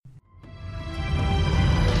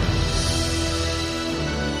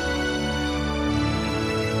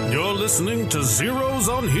You're listening to Zeros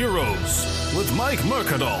on Heroes with Mike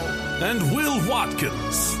Mercadal and Will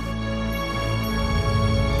Watkins.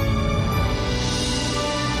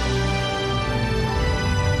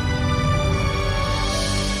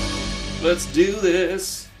 Let's do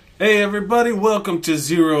this. Hey everybody, welcome to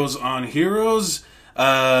Zeros on Heroes.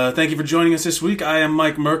 Thank you for joining us this week. I am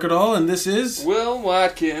Mike Mercadal, and this is... Will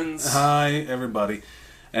Watkins. Hi everybody.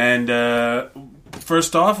 And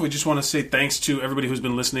first off, we just want to say thanks to everybody who's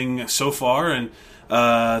been listening so far, and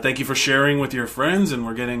thank you for sharing with your friends, and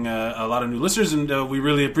we're getting a lot of new listeners, and we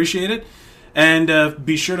really appreciate it. And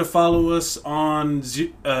be sure to follow us on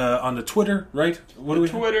the Twitter, right? What do we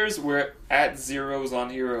Twitters, we're at Zeros on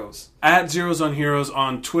Heroes. At Zeros on Heroes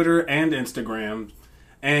on Twitter and Instagram.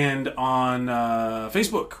 And on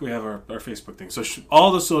Facebook. We have our Facebook thing. So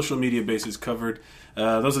all the social media bases covered.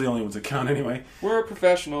 Those are the only ones that count anyway. We're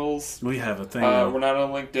professionals. We have a thing. We're not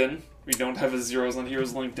on LinkedIn. We don't have a Zeros on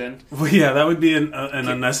Heroes LinkedIn. Well, yeah, that would be an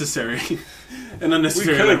unnecessary... an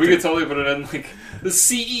unnecessary... We could totally put it in, like, the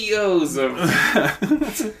CEOs of...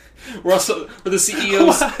 we're the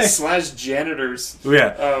CEOs / janitors.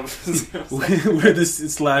 Yeah. We're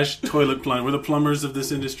the / toilet plumber. We're the plumbers of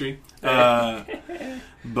this industry. But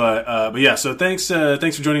yeah, so thanks for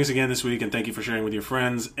joining us again this week, and thank you for sharing with your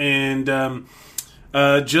friends. And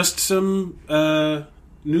just some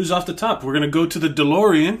news off the top. We're going to go to the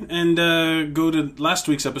DeLorean and go to last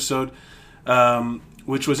week's episode,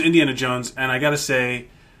 which was Indiana Jones. And I got to say,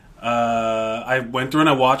 I went through and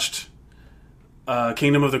I watched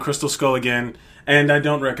Kingdom of the Crystal Skull again, and I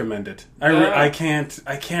don't recommend it. I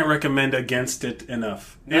can't recommend against it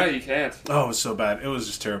enough. No, you can't. Oh, it was so bad. It was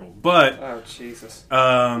just terrible. But oh, Jesus.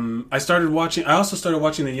 I also started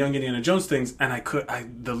watching the Young Indiana Jones things, and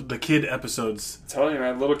the kid episodes. I'm telling you,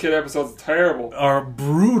 man, little kid episodes are terrible. Are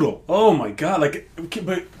brutal. Oh my god!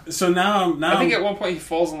 So now I think at one point he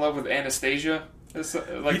falls in love with Anastasia,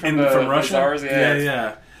 like from Russia. Czars,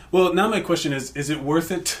 Yeah. Well, now my question is it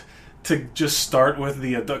worth it to just start with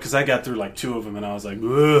the adult? Because I got through like 2 of them, and I was like,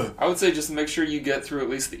 ugh. I would say just make sure you get through at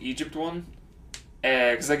least the Egypt one,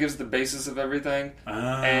 because that gives the basis of everything.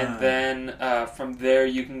 And then from there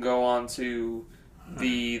you can go on to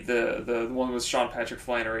the one with Sean Patrick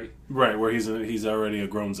Flannery. Right, where he's already a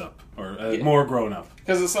grown-up, or more grown-up.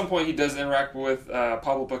 Because at some point he does interact with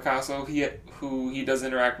Pablo Picasso, who he does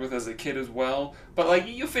interact with as a kid as well. But like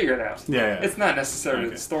you figure it out. Yeah. It's not necessarily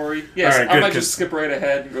the story. Yes, right, I might just skip right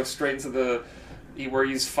ahead and go straight into where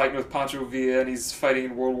he's fighting with Pancho Villa, and he's fighting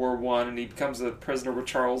in World War I, and he becomes a prisoner with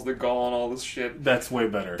Charles de Gaulle and all this shit. That's way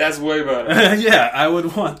better. Yeah, I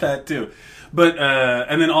would want that too. But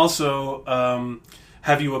and then also,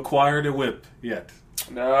 have you acquired a whip yet?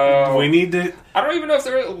 No. We need to... I don't even know if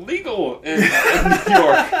they're illegal in New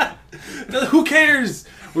York. Who cares?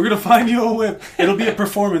 We're going to find you a whip. It'll be a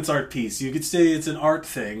performance art piece. You could say it's an art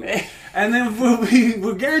thing. And then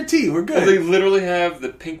we'll guarantee we're good. Well, they literally have the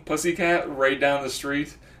pink pussycat right down the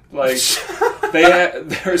street. Like,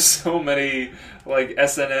 there's so many, like,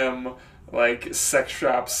 S&M... like sex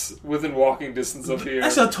shops within walking distance of here.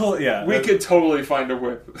 That's a total, yeah. We could totally find a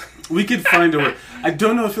whip. We could find a whip. I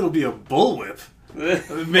don't know if it'll be a bullwhip.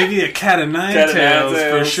 Maybe a cat of nine tails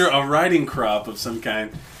for sure. A riding crop of some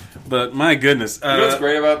kind. But my goodness, you know what's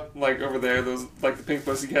great about like over there? Those like the pink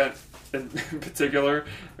pussycat in particular,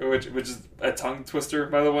 which is a tongue twister,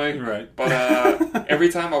 by the way. Right. But every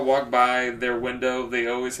time I walk by their window, they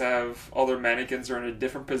always have all their mannequins are in a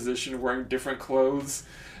different position, wearing different clothes.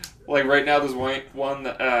 Like right now, there's one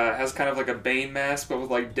that has kind of like a Bane mask, but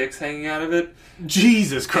with like dicks hanging out of it.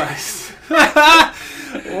 Jesus Christ!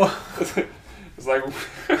 It's like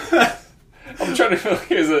I'm trying to feel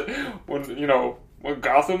like is it when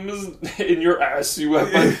Gotham is in your ass, you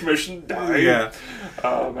have my permission to die. Yeah.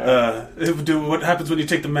 Oh man. What happens when you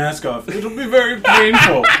take the mask off? It'll be very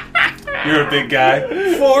painful. You're a big guy.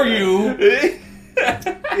 For you.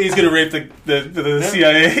 He's gonna rape the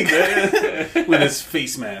CIA with his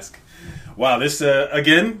face mask. Wow, this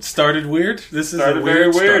again started weird. This is started very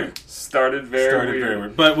weird. Started very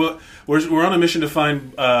weird. But we're on a mission to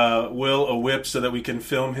find Will a whip so that we can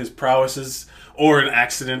film his prowesses or an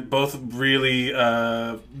accident. Both really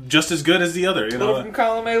just as good as the other. You know, love from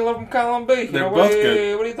column A, love from column B. They're both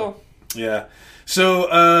good. What do you think? Yeah.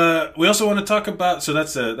 So we also want to talk about. So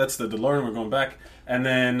that's the DeLorean. We're going back. And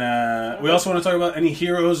then we also want to talk about any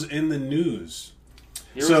heroes in the news.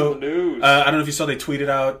 Heroes in the news. I don't know if you saw they tweeted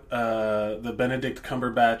out the Benedict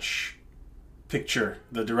Cumberbatch picture,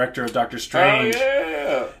 the director of Doctor Strange. Oh,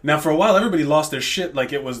 yeah. Now, for a while, everybody lost their shit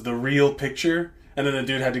like it was the real picture. And then the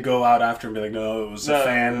dude had to go out after and be like, no, it was a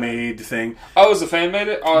fan-made thing. Oh, it was a fan-made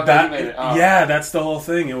it? Oh, he made it. Oh. Yeah, that's the whole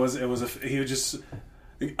thing. He was just...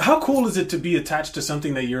 How cool is it to be attached to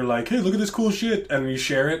something that you're like, hey, look at this cool shit, and you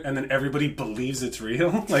share it, and then everybody believes it's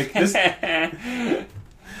real? Like this. I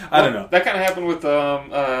don't know. That kind of happened with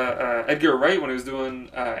Edgar Wright when he was doing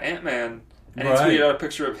Ant-Man, and he Right. tweeted out a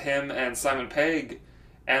picture of him and Simon Pegg,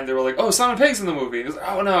 and they were like, "Oh, Simon Pegg's in the movie." And he was like,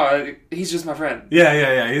 "Oh no, he's just my friend."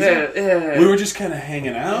 Yeah. We were just kind of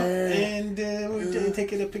hanging out, and we were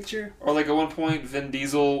taking a picture. Or like at one point, Vin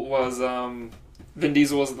Diesel was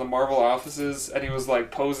at the Marvel offices, and he was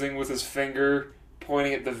like posing with his finger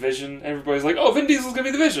pointing at the Vision. And everybody's like, "Oh, Vin Diesel's gonna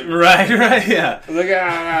be the Vision." Right, yeah. I was like,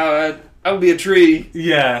 no, I would be a tree.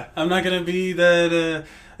 Yeah, I'm not gonna be that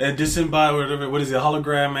disembodied, whatever. What is it?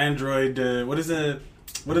 Hologram android? What is it?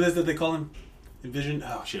 What it is that they call him? Vision?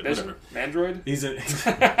 Oh shit! Vision? Whatever. Mandroid? He's a.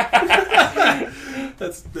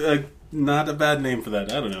 That's not a bad name for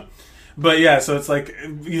that. I don't know, but yeah. So it's like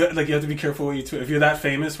you have to be careful what you tweet. If you're that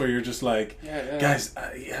famous, where you're just like, guys,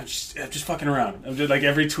 I'm just fucking around. I'm just like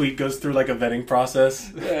every tweet goes through like a vetting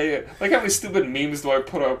process. Yeah. Like how many stupid memes do I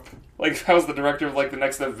put up? Like if I was the director of like the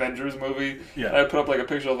next Avengers movie, and I put up like a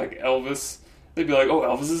picture of like Elvis. They'd be like, "Oh,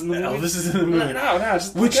 Elvis is in the movie." Elvis is in the movie. No,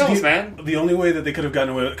 just Elvis, man. The only way that they could have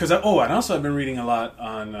gotten away with, because and also I've been reading a lot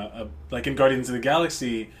on like in Guardians of the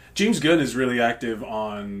Galaxy. James Gunn is really active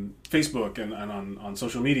on Facebook and on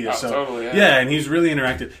social media. Oh, so totally, yeah. And he's really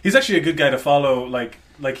interactive. He's actually a good guy to follow. Like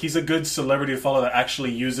he's a good celebrity to follow that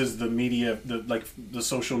actually uses the media, the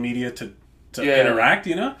social media to interact.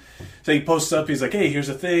 You know, so he posts up. He's like, "Hey, here's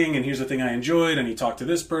a thing, and here's a thing I enjoyed," and he talked to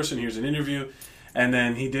this person. Here's an interview. And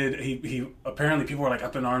then he apparently people were like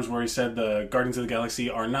up in arms where he said the Guardians of the Galaxy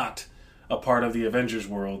are not a part of the Avengers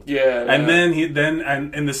world. Yeah. And then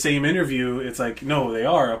and in the same interview, it's like, no, they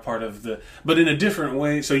are a part of but in a different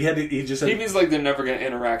way. So he means like they're never going to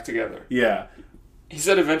interact together. Yeah. He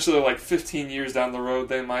said eventually, like 15 years down the road,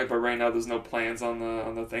 they might, but right now there's no plans on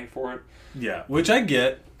the thing for it. Yeah, which I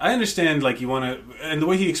get. I understand, like, you want to... And the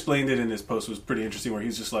way he explained it in his post was pretty interesting, where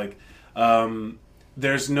he's just like...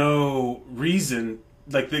 there's no reason,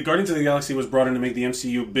 like the Guardians of the Galaxy was brought in to make the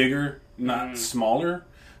MCU bigger, not smaller.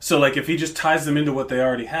 So like if he just ties them into what they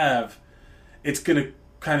already have, it's going to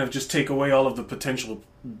kind of just take away all of the potential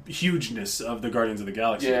hugeness of the Guardians of the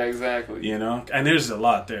Galaxy. Yeah, exactly. You know, and there's a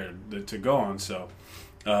lot there to go on. So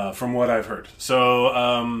from what I've heard, so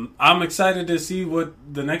I'm excited to see what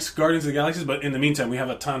the next Guardians of the Galaxy is. But in the meantime, we have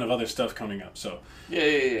a ton of other stuff coming up. So.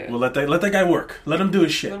 Yeah. We'll let that guy work. Let him do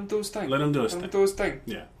his shit. Let him do his thing.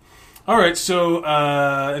 Yeah. All right. So,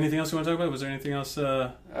 anything else you want to talk about? Was there anything else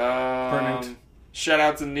pertinent? Shout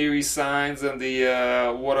out to Neary Signs and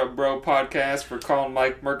the What Up Bro podcast for calling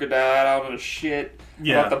Mike Mercadal out on the shit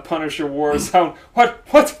about the Punisher Warzone.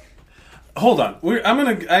 What? Hold on.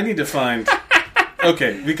 I need to find.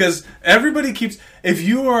 Okay, because everybody keeps... If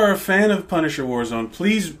you are a fan of Punisher Warzone,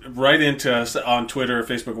 please write into us on Twitter or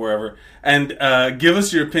Facebook, wherever, and give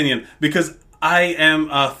us your opinion, because I am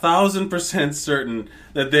 1,000% certain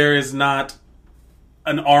that there is not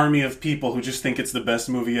an army of people who just think it's the best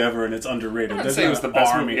movie ever and it's underrated. I'm not saying it was the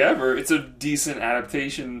best movie ever. It's a decent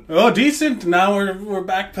adaptation. Oh, decent? Now we're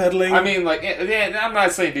backpedaling. I mean, like, I'm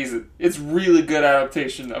not saying decent. It's really good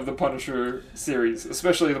adaptation of the Punisher series,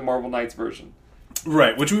 especially the Marvel Knights version.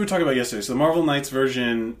 Right, which we were talking about yesterday. So the Marvel Knights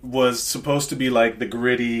version was supposed to be like the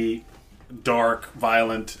gritty, dark,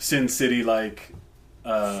 violent, Sin City-like...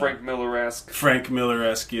 Frank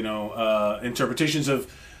Miller-esque, you know, interpretations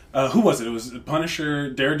of... who was it? It was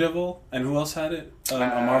Punisher, Daredevil, and who else had it? A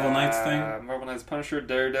Marvel Knights thing? Marvel Knights, Punisher,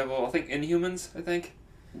 Daredevil, I think Inhumans,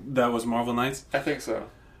 That was Marvel Knights? I think so.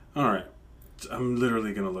 Alright. I'm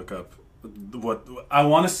literally going to look up what... I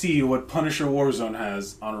want to see what Punisher Warzone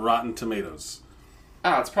has on Rotten Tomatoes.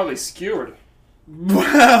 It's probably skewered.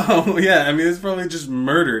 Wow, yeah, I mean, it's probably just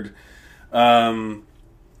murdered. And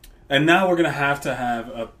now we're going to have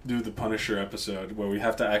do the Punisher episode where we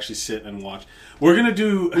have to actually sit and watch. We're going to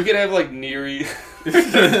do... We could have, like, Neary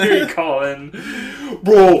call in.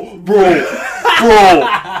 Bro.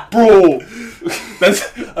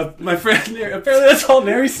 That's... my friend Neary, apparently that's all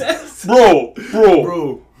Neary says. Bro,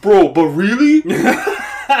 but really?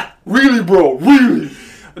 Really, bro, really?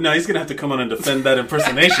 No, he's going to have to come on and defend that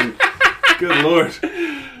impersonation. Good Lord.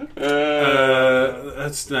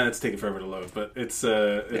 It's taking forever to load, but it's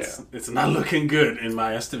not looking good in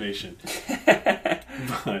my estimation.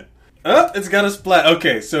 But it's got a splat.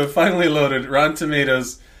 Okay, so it finally loaded. Rotten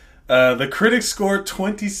Tomatoes. The critics score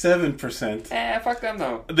 27%. Fuck them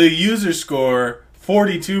though. The user score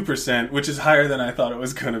 42%, which is higher than I thought it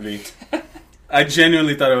was going to be. I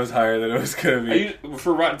genuinely thought it was higher than it was going to be.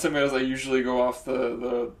 For Rotten Tomatoes, I usually go off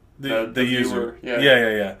the user. viewer.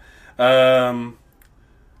 Yeah.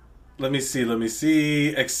 Let me see.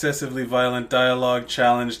 Excessively violent dialogue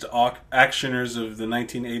challenged actioners of the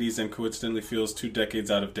 1980s and coincidentally feels 2 decades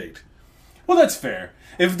out of date. Well, that's fair.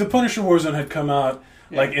 If the Punisher Warzone had come out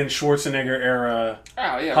like in Schwarzenegger era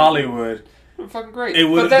Hollywood, fucking great.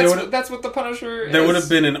 That's what the Punisher is. There would have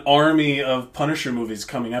been an army of Punisher movies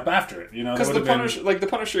coming up after it. You know, because the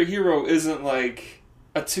Punisher hero isn't like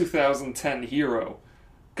a 2010 hero.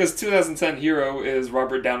 Because 2010 hero is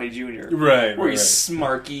Robert Downey Jr. Right. Where he's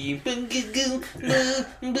smarky. I'm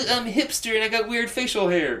a hipster and I got weird facial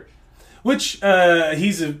hair. Which,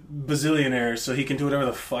 he's a bazillionaire, so he can do whatever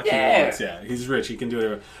the fuck he wants. Yeah, he's rich. He can do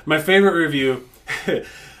whatever. My favorite review, Ben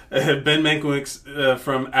Mankiewicz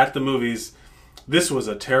from At the Movies, this was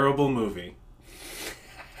a terrible movie.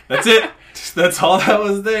 That's it. That's all that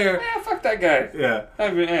was there. Yeah, fuck that guy. Yeah. He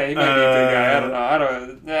might be a good guy. I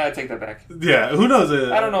don't know. I take that back. Yeah, who knows?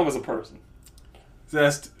 I don't know him as a person.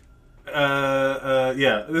 Zest.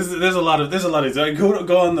 Yeah. There's a lot of these.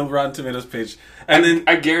 Go on the Rotten Tomatoes page, and then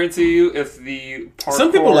I guarantee you, if the parkour,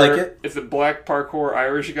 some people like it. If the black parkour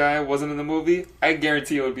Irish guy wasn't in the movie, I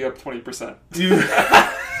guarantee it would be up 20%.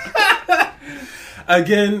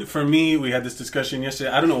 Again, for me, we had this discussion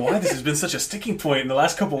yesterday. I don't know why this has been such a sticking point in the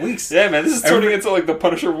last couple of weeks. Yeah, man, this is turning into like the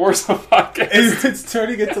Punisher Warzone podcast. It's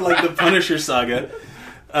turning into like the Punisher saga.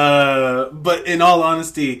 But in all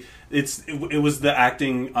honesty, it was the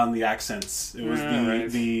acting on the accents. It was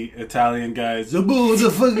the Italian guys. It was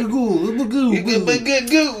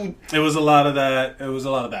a lot of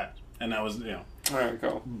that. And that was, you know. All right,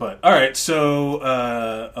 go. But, all right,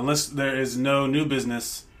 so unless there is no new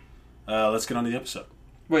business, let's get on to the episode.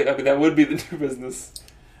 Wait, I mean, that would be the new business.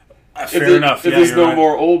 Fair enough. If there's no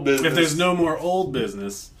more old business. If there's no more old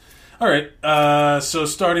business. All right, so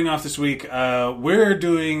starting off this week, we're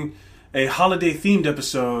doing a holiday-themed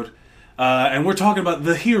episode, and we're talking about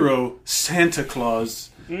the hero, Santa Claus.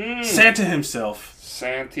 Santa himself.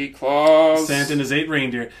 Santa Claus. Santa and his 8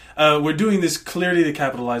 reindeer. We're doing this clearly to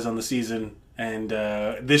capitalize on the season, and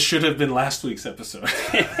this should have been last week's episode.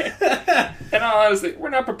 In all honesty, we're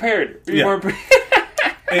not prepared.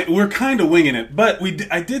 We're kind of winging it, but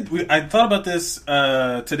I thought about this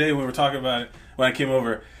today when we were talking about it when I came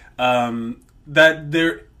over. That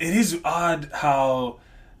it is odd how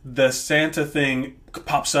the Santa thing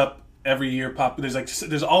pops up every year.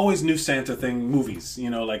 There's always new Santa thing movies. You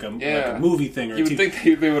know, like a movie thing. Or you would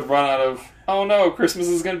think they would run out of. Oh no, Christmas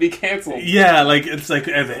is going to be canceled. Yeah, like it's like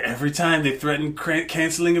every time they threaten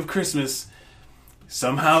canceling of Christmas.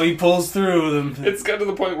 Somehow he pulls through them. It's got to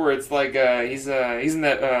the point where it's like he's in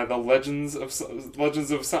that the Legends of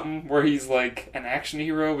something where he's like an action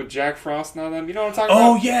hero with Jack Frost and all them. You know what I'm talking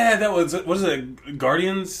about? Oh yeah, that was what is it?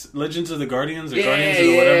 Guardians, Legends of the Guardians, or Guardians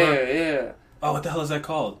of whatever. Yeah. Oh, what the hell is that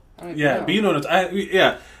called? Yeah, but you know what?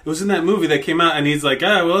 It was in that movie that came out, and he's like,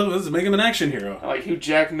 let's make him an action hero. Like Hugh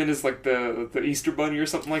Jackman is like the Easter Bunny or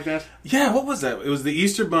something like that. Yeah, what was that? It was the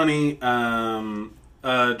Easter Bunny,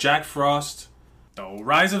 Jack Frost. Oh,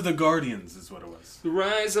 Rise of the Guardians is what it was. The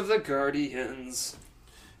Rise of the Guardians.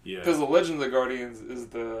 Yeah. Because the Legend of the Guardians is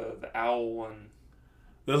the owl one.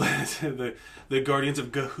 The Guardians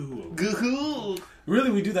of Gahul. Gahul!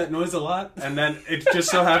 Really, we do that noise a lot, and then it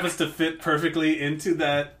just so happens to fit perfectly into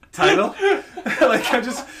that title. Like I'm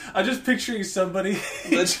just picturing somebody.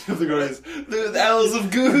 Legend of the Guardians. The owls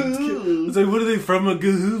of Gahul. It's like, what are they from? A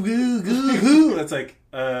Gahul? That's like,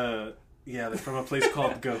 yeah, they're from a place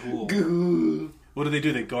called Gahul. Gahul. What do?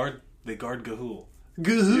 They guard Gahul.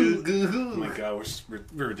 Gahul. Oh my god,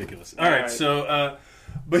 we're ridiculous. All right, so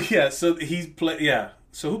but yeah, so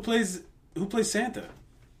So who plays Santa?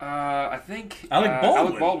 I think Alec Baldwin.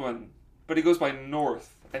 Alec Baldwin, but he goes by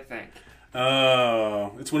North, I think.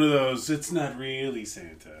 Oh, it's one of those. It's not really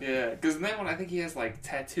Santa. Yeah, because in that one, I think he has like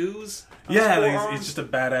tattoos. Yeah, he's just a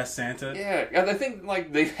badass Santa. Yeah, I think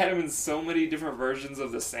like they've had him in so many different versions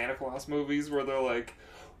of the Santa Claus movies where they're like,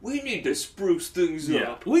 we need to spruce things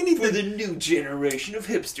up. We need for the new generation of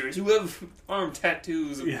hipsters who have arm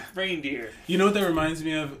tattoos of reindeer. You know what that reminds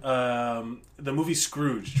me of? The movie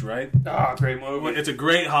Scrooged, right? Ah, great movie. It's a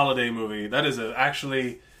great holiday movie. That is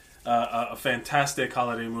actually a fantastic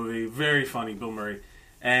holiday movie. Very funny, Bill Murray.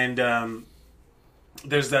 And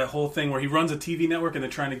there's that whole thing where he runs a TV network and they're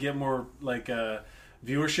trying to get more like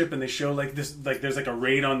viewership, and they show like this, like there's like a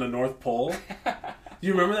raid on the North Pole. Do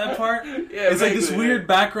you remember that part? Yeah, it's like this weird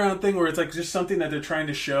background thing where it's like just something that they're trying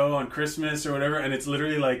to show on Christmas or whatever, and it's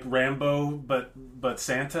literally like Rambo but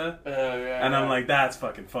Santa. Yeah. And I'm like, that's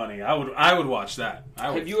fucking funny. I would watch that.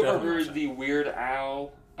 Have you ever heard the Weird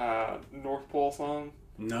Al North Pole song?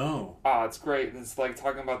 No. Oh, it's great. And it's like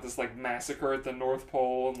talking about this like massacre at the North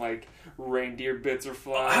Pole and like reindeer bits are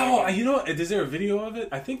flying. Oh, you know what? Is there a video of it?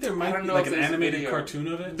 I think there might be like an animated cartoon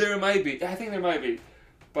of it. There might be. I think there might be.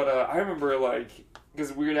 But I remember like,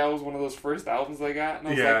 because Weird Al was one of those first albums I got, and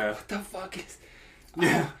I was like, what the fuck is...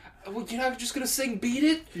 Yeah. Well, you're not just gonna sing Beat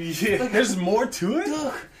It? Yeah, like, there's more to it?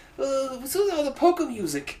 What's all the polka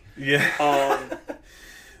music? Yeah.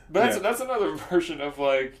 But that's another version of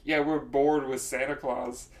like, we're bored with Santa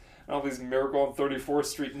Claus and all these Miracle on 34th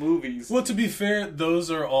Street movies. Well, to be fair,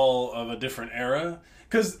 those are all of a different era.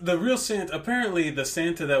 Because the real Santa, apparently the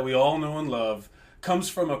Santa that we all know and love, comes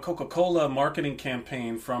from a Coca-Cola marketing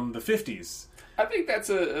campaign from the 50s. I think that's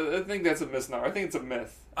a misnomer. I think it's a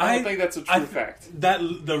myth. I don't think that's a true fact. That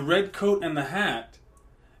the red coat and the hat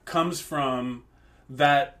comes from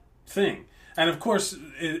that thing. And of course,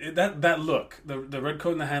 that look, the red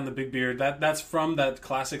coat and the hat and the big beard, that's from that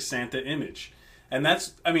classic Santa image. And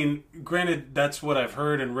that's, I mean, granted, that's what I've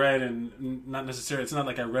heard and read, and not necessarily, it's not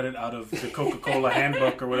like I read it out of the Coca-Cola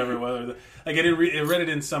handbook or whatever it was. Like, I read it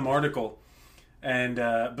in some article. And,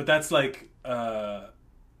 but that's like,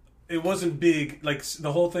 it wasn't big, like,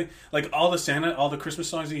 the whole thing, like, all the Christmas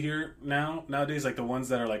songs you hear nowadays, like, the ones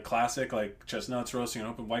that are, like, classic, like, Chestnuts Roasting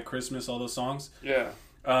and Open, White Christmas, all those songs. Yeah.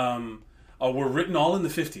 Were written all in the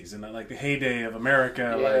 50s, and like the heyday of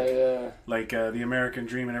America, the American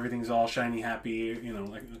dream, and everything's all shiny, happy, if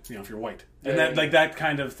you're white, and that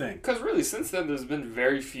kind of thing. Because really, since then, there's been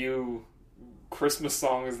very few Christmas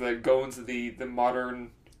songs that go into the modern,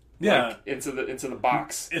 into the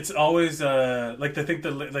box. It's always like I think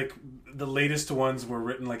the latest ones were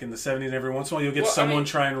written like in the 70s. And every once in a while, you'll get someone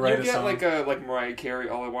try and write a song. You get like Mariah Carey,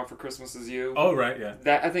 "All I Want for Christmas Is You." Oh right, yeah.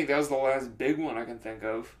 That I think that was the last big one I can think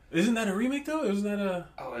of. Isn't that a remake though? Isn't that a?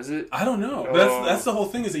 Oh, is it? I don't know. But that's the whole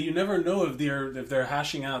thing, is that you never know if they're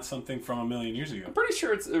hashing out something from a million years ago. I'm pretty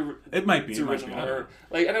sure it might be. It's original.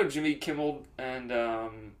 Like I know Jimmy Kimmel and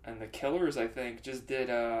the Killers, I think, just did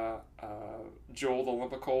Joel the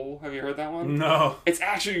Lump of Coal. Have you heard that one? No. It's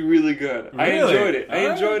actually really good. Really? I enjoyed it.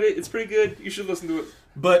 I enjoyed it. It's pretty good. You should listen to it.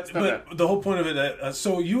 But the whole point of it,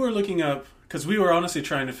 so you were looking up, because we were honestly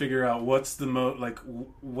trying to figure out what's the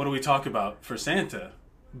what do we talk about for Santa?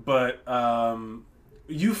 But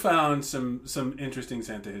you found some interesting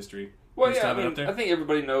Santa history. Well, yeah, I think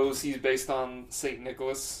everybody knows he's based on Saint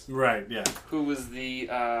Nicholas. Right, yeah. Who was the,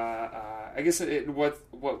 I guess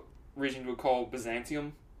what region would call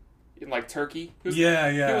Byzantium, in like Turkey.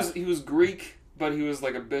 He was Greek, but he was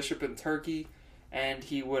like a bishop in Turkey, and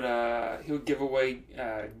he would give away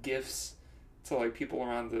gifts to like people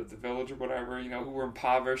around the village or whatever, who were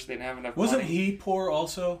impoverished. They didn't have enough Wasn't money. he poor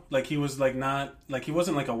also? Like he was like not, like he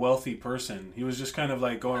wasn't like a wealthy person. He was just kind of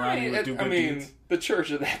like going around and he would do good deeds. The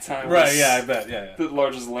church at that time was I bet, yeah. the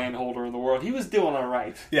largest landholder in the world. He was doing all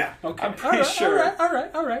right. Yeah, okay. I'm pretty sure. All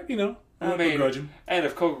right, I begrudge him. And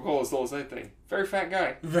if Coca-Cola stole his anything, very fat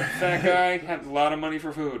guy. Fat guy, had a lot of money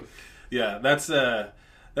for food. Yeah, that's a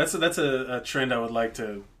trend I would like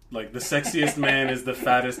to... Like, the sexiest man is the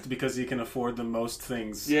fattest because he can afford the most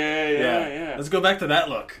things. Yeah. Let's go back to that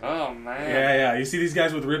look. Oh, man. Yeah. You see these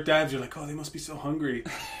guys with ripped abs, you're like, oh, they must be so hungry.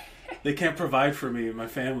 They can't provide for me and my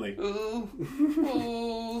family. Ooh.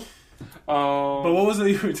 But what was it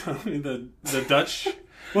you were telling me? The Dutch...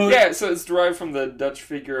 Well, so it's derived from the Dutch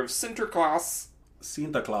figure of Sinterklaas.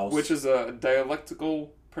 Santa Claus. Which is a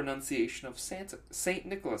dialectical pronunciation of Saint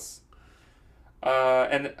Nicholas.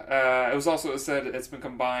 And it was also said it's been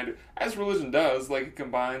combined, as religion does, like it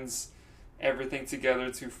combines everything together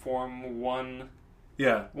to form one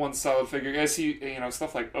solid figure. I see,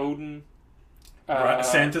 stuff like Odin. Right.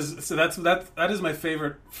 Santa's. So that is my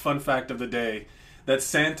favorite fun fact of the day. That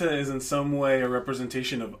Santa is in some way a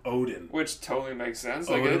representation of Odin, which totally makes sense.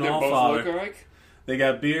 Odin, like they both look alike. They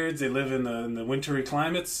got beards. They live in the wintry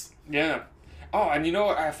climates. Yeah. Oh, and you know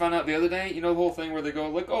what I found out the other day? The whole thing where they go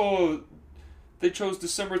like, oh, they chose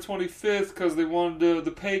December 25th because they wanted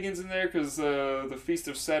the pagans in there because the feast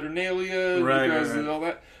of Saturnalia, because of all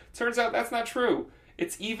that. Turns out that's not true.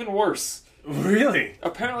 It's even worse. Really?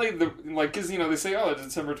 Apparently, because they say, oh,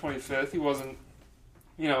 December 25th. He wasn't.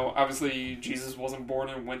 Obviously Jesus wasn't born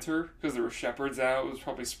in winter because there were shepherds out. It was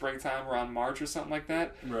probably springtime around March or something like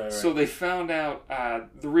that. Right. So they found out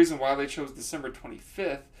the reason why they chose December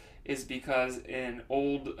 25th is because in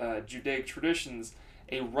old Judaic traditions,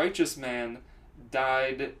 a righteous man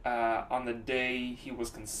died on the day he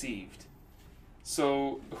was conceived.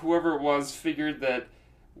 So whoever it was figured that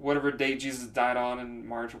whatever day Jesus died on in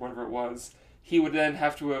March or whatever it was, he would then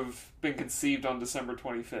have to have been conceived on December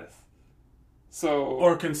 25th. So,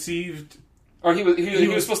 or conceived, or he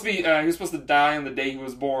was supposed to be he was supposed to die on the day he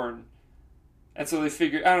was born, And so they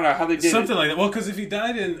figured, I don't know how they did something it. like that. Well, because if he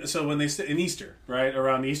died in Easter, right,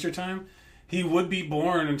 around Easter time, he would be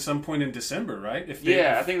born at some point in December, right? I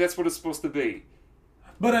think that's what it's supposed to be.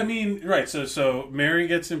 But I mean, right? So Mary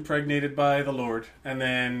gets impregnated by the Lord, and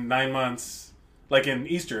then 9 months, like in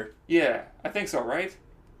Easter. Yeah, I think so, right?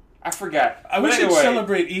 I forgot. We should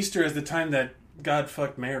celebrate Easter as the time that God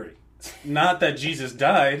fucked Mary. Not that Jesus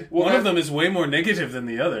died. Well, one of them is way more negative than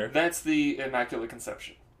the other. That's the Immaculate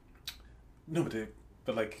Conception. No,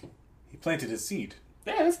 but like, he planted his seed.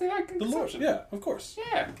 Yeah, that's the Immaculate The Lord, Conception. yeah, of course.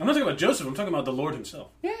 Yeah. I'm not talking about Joseph, I'm talking about the Lord himself.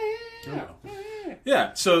 Yeah.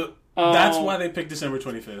 Yeah, so that's why they picked December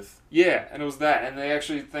 25th. Yeah, and it was that. And they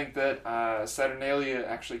actually think that Saturnalia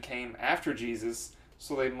actually came after Jesus,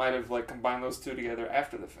 so they might have like combined those two together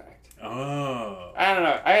after the fact. Oh. I don't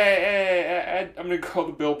know. I'm going to call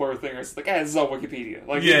the Bill Burr thing. It's like, this is all Wikipedia.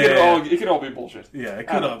 Like, it could all be bullshit. Yeah, it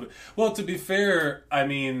could all be. Well, to be fair, I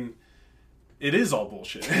mean, it is all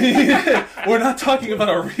bullshit. We're not talking about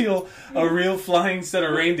a real flying set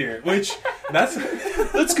of reindeer, which that's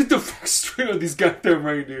let's get the facts straight on these goddamn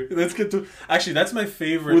reindeer. Actually, that's my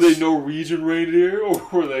favorite. Were they Norwegian reindeer or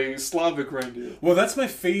were they Slavic reindeer? Well, that's my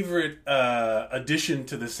favorite addition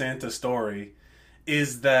to the Santa story.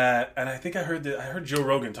 Is that, and I think I heard Joe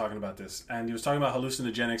Rogan talking about this, and he was talking about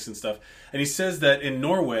hallucinogenics and stuff, and he says that in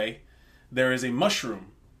Norway there is a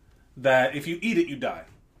mushroom that if you eat it you die.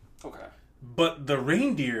 Okay. But the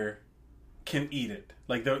reindeer can eat it.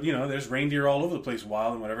 Like, there's reindeer all over the place,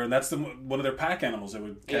 wild and whatever, and that's one of their pack animals that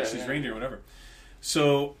would catch these reindeer or whatever.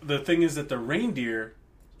 So the thing is that the reindeer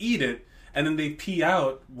eat it, and then they pee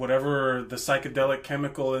out whatever the psychedelic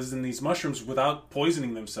chemical is in these mushrooms without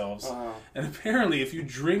poisoning themselves. Uh-huh. And apparently, if you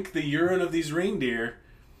drink the urine of these reindeer,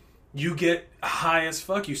 you get high as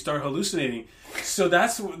fuck. You start hallucinating. So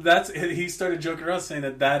that's he started joking around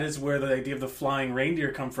saying that is where the idea of the flying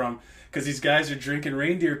reindeer come from. Because these guys are drinking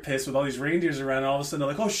reindeer piss with all these reindeers around, and all of a sudden they're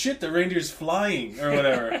like, oh shit, the reindeer's flying, or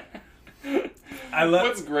whatever.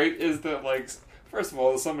 What's great is that, like, first of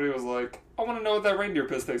all, somebody was like, I want to know what that reindeer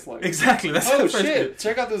piss tastes like. Exactly. That's oh shit,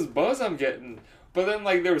 check out this buzz I'm getting. But then,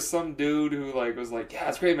 like, there was some dude who, like, was like, yeah,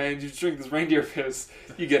 it's great, man, you drink this reindeer piss,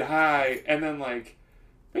 you get high, and then, like,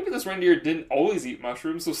 maybe this reindeer didn't always eat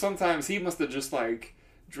mushrooms, so sometimes he must have just, like,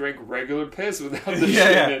 drank regular piss without the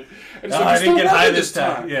shit in it. And I didn't get high this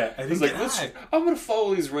time. Yeah, I didn't get high. I'm going to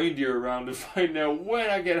follow these reindeer around to find out when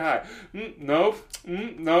I get high. Nope.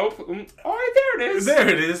 Nope. All right, there it is. There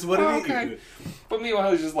it is. What did he eat? But meanwhile,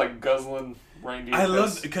 he's just, like, guzzling reindeer piss. I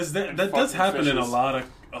love, because that does happen in a lot of...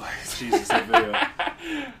 Oh, Jesus, that video.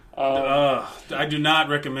 I do not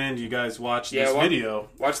recommend you guys watch this video.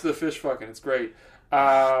 Watch the fish fucking. It's great.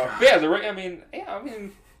 Yeah,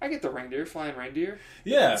 I get the reindeer, flying reindeer.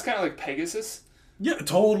 Yeah. It's kind of like Pegasus. Yeah,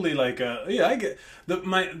 totally. Like, I get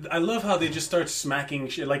I love how they just start smacking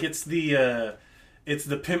shit. Like, it's the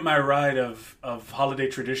Pimp My Ride of holiday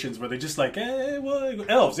traditions where they just like,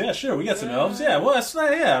 elves. Yeah, sure, we got some elves. Yeah, well,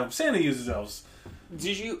 Santa uses elves.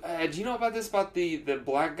 Do you know about this? About the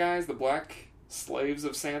black guys, the black slaves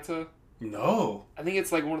of Santa? No. I think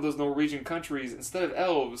it's like one of those Norwegian countries. Instead of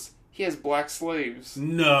elves, he has black slaves.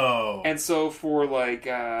 No. And so for like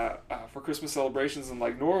for Christmas celebrations in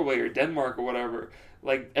like Norway or Denmark or whatever,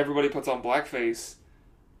 like everybody puts on blackface,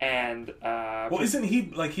 and isn't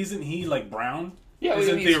he like brown? Yeah,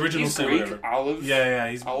 isn't the original he's Greek, olive. Yeah,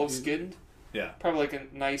 he's olive skinned. Yeah, probably like a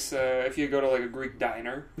nice. If you go to like a Greek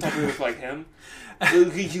diner, probably look like him.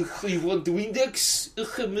 You want the index?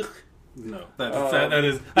 No, that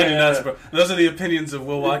is. I do not support. Those are the opinions of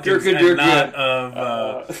Will Watkins and not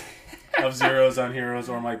of Zeros on Heroes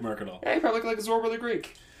or Mike Mercadal. Yeah, he probably looked like a Zorba the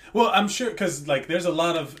Greek. Well, I'm sure because like there's a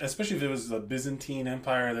lot of, especially if it was the Byzantine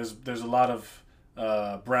Empire, there's a lot of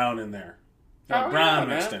brown in there. Brown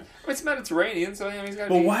mixed in. It's Mediterranean, so he's got.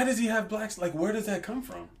 But why does he have blacks? Like, where does that come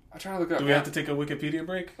from? I'm trying to look up. Do we have to take a Wikipedia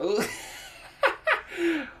break?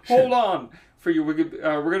 Hold on. For you, we're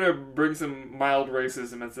gonna bring some mild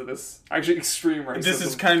racism into this. Actually, extreme racism. This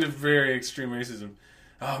is kind of very extreme racism.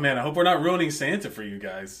 Oh man, I hope we're not ruining Santa for you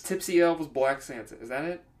guys. Tipsy Elves Black Santa. Is that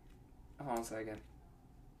it? Hold on a second.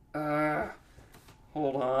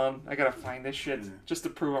 Hold on. I gotta find this shit just to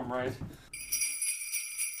prove I'm right.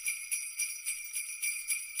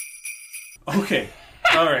 Okay.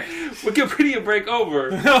 All right. Wikipedia break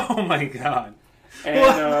over. Oh my god.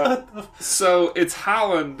 And so it's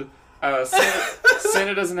Holland.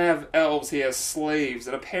 Santa doesn't have elves; he has slaves,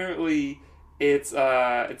 and apparently it's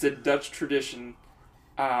a Dutch tradition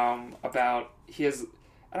about he has.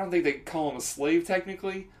 I don't think they call him a slave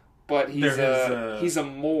technically, but he's a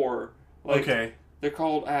Moor. Like, okay, they're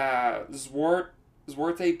called Zwarte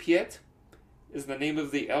Piet is the name of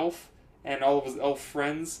the elf, and all of his elf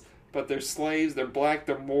friends, but they're slaves. They're black.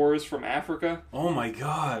 They're Moors from Africa. Oh my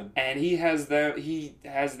god! And he has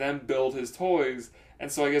them build his toys.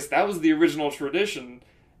 And so I guess that was the original tradition.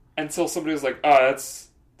 Until somebody was like, "Oh,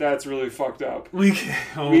 that's really fucked up. We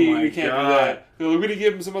can't. We can't do that." They're like, "We need to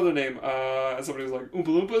give him some other name." And somebody was like, "Oompa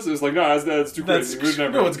Loompas." It was like, "No, that's too crazy.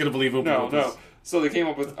 No one's gonna believe Oompa Loompas. No. So they came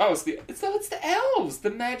up with, it's the elves, the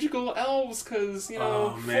magical elves, because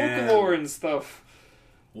folklore and stuff.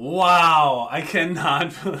 Wow, I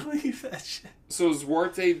cannot believe that shit. So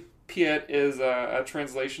Zwarte Piet is a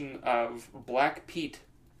translation of Black Pete.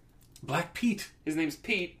 Black Pete. His name's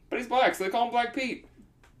Pete, but he's black, so they call him Black Pete.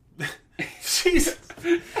 Jesus.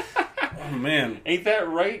 Oh man, ain't that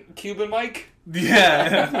right, Cuban Mike?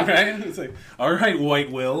 Yeah, right. It's like, all right,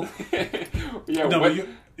 White Will. Yeah,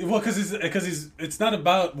 well, because it's not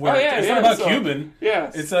about where it's not about Cuban. Yeah,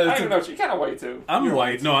 it's I don't know. You're kind of white too. I'm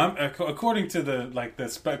white. No, I'm according to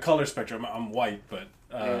the color spectrum. I'm white, but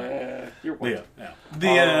you're white. Yeah.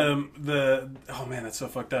 Oh man, that's so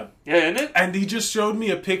fucked up. Yeah, isn't it? And he just showed me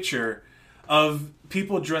a picture of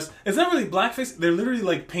people dressed. It's not really blackface. They literally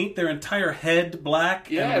like paint their entire head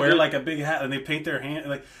black and wear like a big hat, and they paint their hand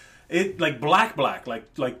like black,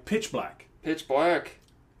 like pitch black. Pitch black.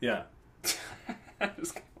 Yeah.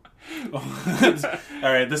 All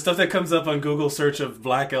right, the stuff that comes up on Google search of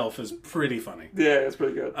Black Elf is pretty funny. Yeah, it's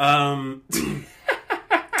pretty good.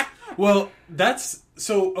 Well, that's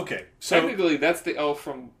so okay. So technically, that's the elf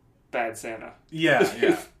from Bad Santa.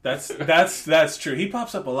 Yeah, that's true. He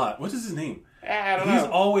pops up a lot. What is his name? I don't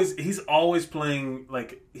know. He's always playing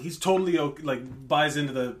like he's totally like buys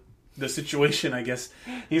into the situation. I guess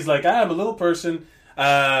he's like, I'm a little person.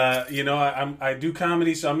 I do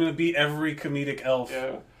comedy, so I'm going to be every comedic elf.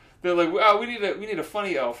 Yeah. They're like, oh, we need a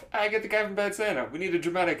funny elf. I get the guy from Bad Santa. We need a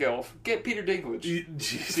dramatic elf. Get Peter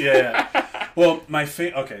Dinklage. Yeah. Well,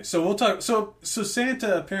 okay, so we'll talk. So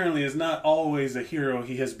Santa apparently is not always a hero.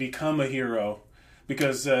 He has become a hero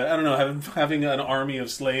because I don't know, having an army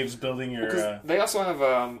of slaves building your. They also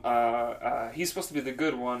have he's supposed to be the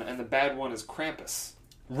good one, and the bad one is Krampus.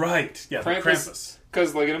 Right. Yeah. Krampus.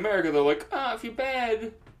 Because like in America, they're like, if you're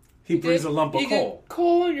bad, he brings a lump of coal. Get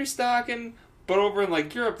coal in your stocking. But over in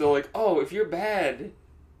like Europe, they're like, if you're bad,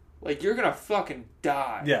 like you're gonna fucking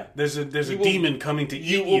die. Yeah, there's a demon coming to eat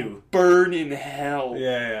you. You will burn in hell.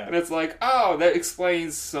 Yeah. And it's like, that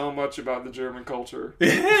explains so much about the German culture.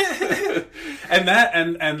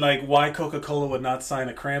 and like why Coca-Cola would not sign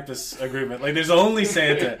a Krampus agreement. Like there's only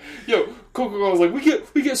Santa. Yo, Coca-Cola's like,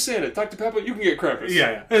 we get Santa. Dr. Pepper, you can get Krampus.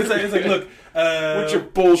 Yeah. It's like look, what's your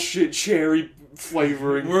bullshit cherry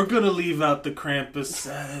flavoring? We're gonna leave out the Krampus.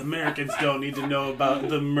 Americans don't need to know about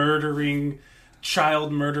the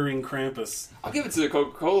child murdering Krampus. I'll give it to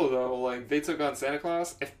Coca-Cola though. Like they took on Santa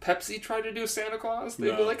Claus. If Pepsi tried to do Santa Claus,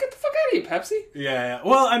 they'd be like, "Get the fuck out of here, Pepsi!" Yeah.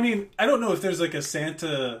 Well, I mean, I don't know if there's like a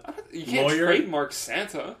Santa you can't lawyer. Trademark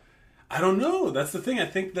Santa. I don't know. That's the thing. I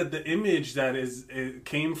think that the image that it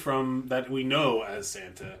came from that we know as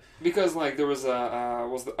Santa. Because like there was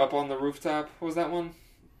was the Up on the Rooftop? What was that one?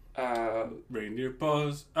 Reindeer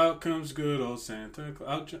paws, out comes good old Santa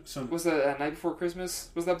Claus. Was that Night Before Christmas?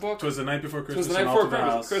 Was that book? It was The Night Before Christmas. It was The Night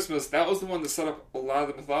Before Christmas. That was the one that set up a lot of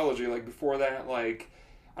the mythology. Like before that, like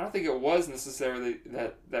I don't think it was necessarily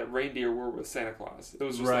that reindeer were with Santa Claus. It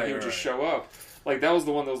was just like he would just show up. Like that was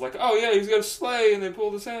the one that was like, oh yeah, he's got a sleigh and they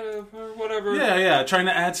pull the Santa or whatever. Yeah, trying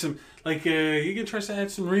to add some he tries to add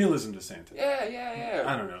some realism to Santa. Yeah.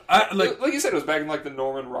 I don't know. Like you said, it was back in like the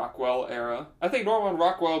Norman Rockwell era. I think Norman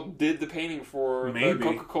Rockwell did the painting for the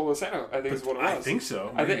Coca-Cola Santa. I think is what it was. I think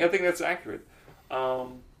so. I think that's accurate.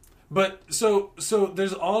 But so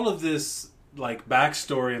there's all of this like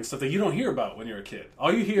backstory and stuff that you don't hear about when you're a kid.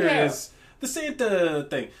 All you hear is the Santa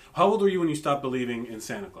thing. How old were you when you stopped believing in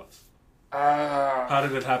Santa Claus? How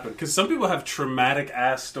did it happen? Because some people have traumatic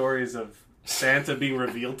ass stories of Santa being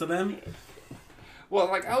revealed to them. Well,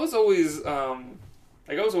 like I was always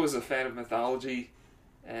a fan of mythology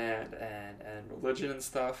and religion and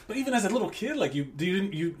stuff. But even as a little kid, like you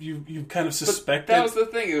kind of suspected. But that was the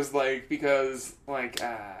thing. It was like because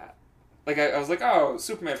I was like,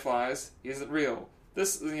 Superman flies, he isn't real.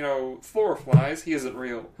 This Thor flies, he isn't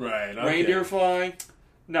real. Right. Okay. Reindeer fly.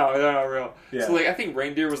 No, they're not real. Yeah. So I think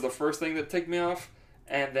reindeer was the first thing that ticked me off,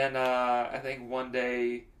 and then I think one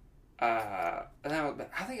day, I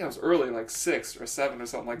think I was early, like 6 or 7 or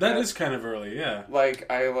something like that. That is kind of early, yeah. I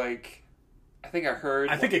think I heard.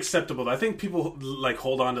 I think acceptable. I think people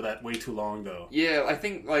hold on to that way too long, though. Yeah, I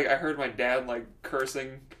think I heard my dad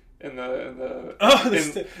cursing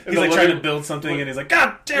He's like trying to build something, and he's like,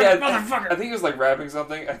 "God damn it, motherfucker!" I think he was like rapping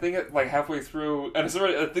something. I think like halfway through, and it's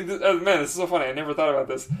already. I think man, this is so funny. I never thought about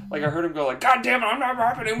this. Like I heard him go like, "God damn it, I'm not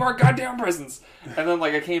rapping anymore. Goddamn presents." And then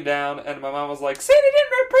like I came down, and my mom was like, "Santa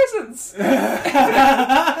didn't wrap presents."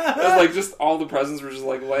 It was like just all the presents were just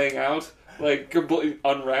like laying out, like completely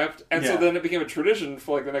unwrapped, and so then it became a tradition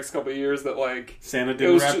for like the next couple of years that like Santa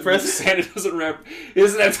didn't wrap presents. Santa doesn't wrap. He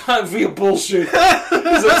doesn't have time for your bullshit. He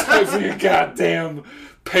doesn't have time for your goddamn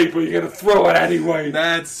paper. You're gonna throw it anyway.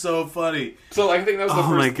 That's so funny. So like, I think that was the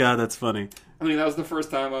first. Oh my god, that's funny. I mean, that was the first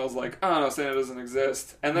time I was like, "Oh no, Santa doesn't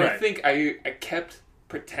exist," and then I think I kept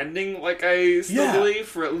pretending like I still believe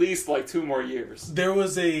for at least like 2 more years. There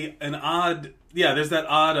was an odd. Yeah, there's that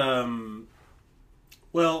odd.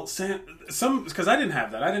 Well, because I didn't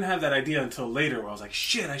have that. I didn't have that idea until later, where I was like,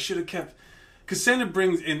 "Shit, I should have kept." Because Santa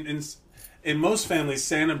brings in most families,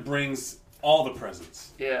 Santa brings all the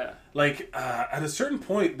presents. Yeah. Like at a certain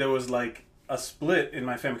point, there was like a split in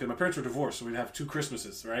my family because my parents were divorced, so we'd have 2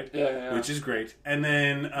 Christmases, right? Yeah. Which is great. And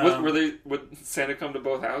then would Santa come to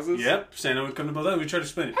both houses? Yep, Santa would come to both houses. We tried to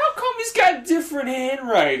split it. How come he's got different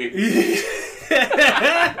handwriting?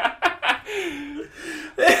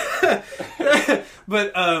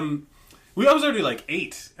 But I was already like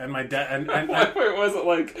 8, and my dad and wait, was it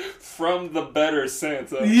like from the better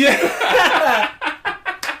Santa? Yeah.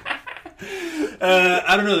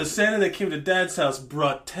 I don't know. The Santa that came to Dad's house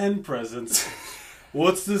brought 10 presents.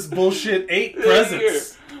 What's this bullshit? 8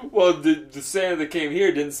 presents. Well, the Santa that came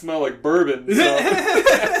here didn't smell like bourbon. So.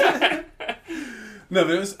 No,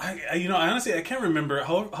 but it was. I honestly I can't remember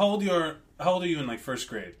how old you are. How old are you in like first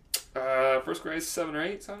grade? First grade, 7 or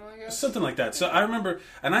 8, something like that. Something like that. So I remember,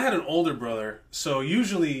 and I had an older brother. So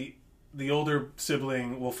usually the older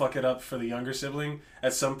sibling will fuck it up for the younger sibling.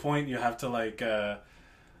 At some point, you have to like. I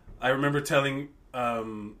remember telling. I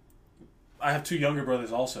have 2 younger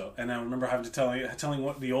brothers also, and I remember having to telling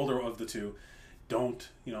what the older of the 2. Don't,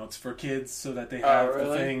 it's for kids so that they have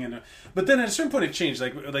the thing, but then at a certain point it changed.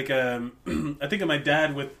 Like I think of my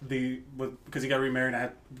dad because he got remarried. And I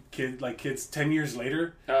had kids 10 years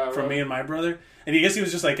later from me and my brother, and I guess he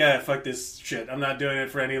was just like, fuck this shit. I'm not doing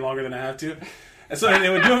it for any longer than I have to. And so they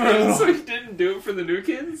would do it for a little. So he didn't do it for the new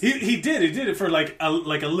kids. He did it for like a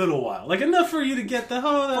little while, like enough for you to get the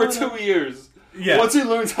whole for 2 years. Yeah. Once he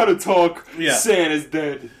learns how to talk, Santa's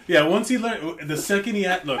dead. Yeah. Once he learned, the second he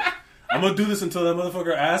had look. I'm gonna do this until that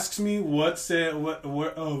motherfucker asks me what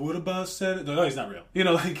about Santa? No, he's not real.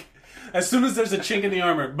 Like as soon as there's a chink in the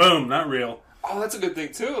armor, boom, not real. Oh, that's a good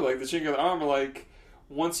thing too. Like the chink in the armor. Like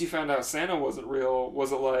once you found out Santa wasn't real,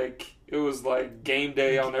 was it like it was like game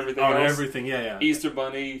day on everything else? On everything, yeah. Easter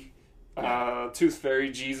Bunny, Tooth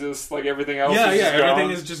Fairy, Jesus, like everything else. Everything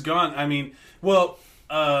is just gone. I mean, well,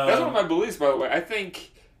 that's one of my beliefs, by the way. I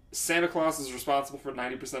think Santa Claus is responsible for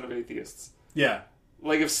 90% of atheists. Yeah.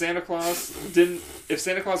 Like if Santa Claus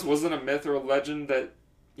wasn't a myth or a legend that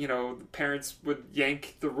the parents would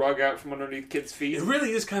yank the rug out from underneath kids' feet. It really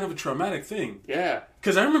is kind of a traumatic thing. Yeah,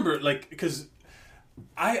 because I remember because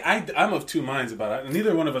I'm of 2 minds about it, and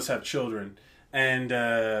neither one of us have children, and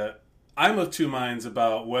I'm of 2 minds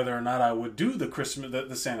about whether or not I would do the Christmas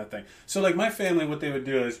the Santa thing. So like my family, what they would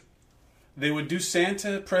do is they would do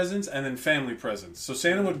Santa presents and then family presents. So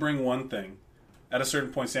Santa would bring one thing. At a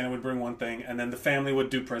certain point, Santa would bring one thing, and then the family would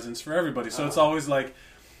do presents for everybody. So it's always like,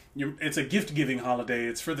 it's a gift-giving holiday.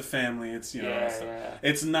 It's for the family. It's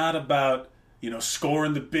It's not about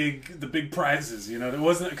scoring the big prizes. It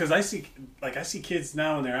wasn't because I see kids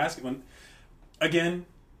now and they're asking again.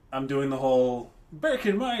 I'm doing the whole back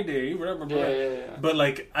in my day, whatever. Yeah. But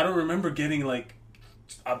like I don't remember getting like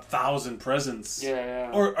 1,000 presents.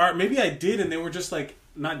 Yeah. Or maybe I did, and they were just like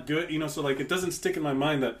not good. So like it doesn't stick in my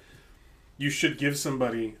mind that. You should give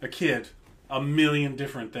a kid, 1,000,000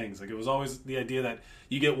 different things. Like it was always the idea that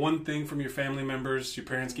you get one thing from your family members, your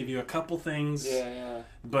parents give you a couple things. Yeah.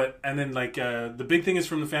 And then like the big thing is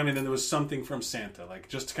from the family, and then there was something from Santa, like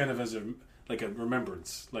just kind of as a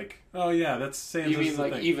remembrance. Like, oh yeah, that's Santa's. You mean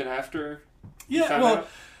like thing. Even after? Yeah.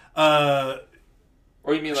 Well.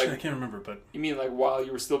 Or you mean like I can't remember, but you mean like while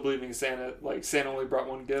you were still believing in Santa, like Santa only brought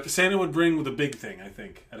one gift. Santa would bring the big thing, I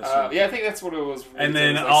think. I think that's what it was. And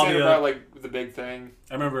then like all Santa the brought like the big thing.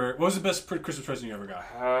 I remember. What was the best Christmas present you ever got?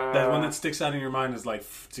 That one that sticks out in your mind is like,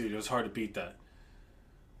 dude, it was hard to beat that.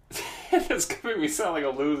 That's gonna make me sound like a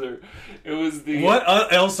loser. It was the what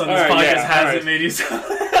else on this podcast hasn't made you sound?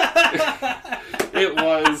 It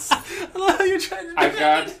was. I love how you're trying to. I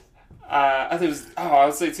got. I think it was. I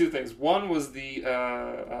would say 2 things. One was the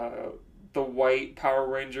white Power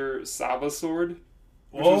Ranger Saba sword.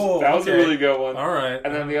 That was a really good one. All right.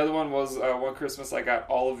 And then the other one was one Christmas I got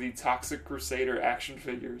all of the Toxic Crusader action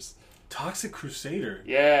figures. Toxic Crusader?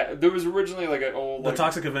 Yeah, there was originally like an old... The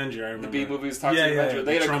Toxic Avenger, I remember. The B-movies Toxic Avenger. Yeah,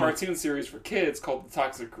 they had a cartoon series for kids called The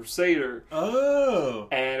Toxic Crusader. Oh.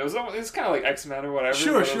 And it was kind of like X-Men or whatever.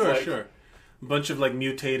 Sure. A A bunch of like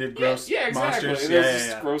mutated, gross exactly. monsters. It was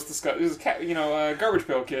just gross, disgusting. It was Garbage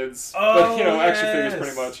Pail Kids. Oh, but, action figures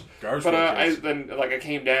pretty much. Garbage Pail Kids. I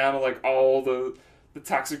came down and like all the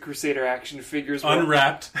Toxic Crusader action figures were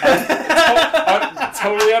unwrapped.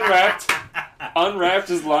 Totally unwrapped. Unwrapped,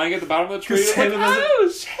 just lying at the bottom of the tree. Like, oh,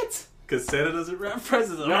 shit. Because Santa doesn't wrap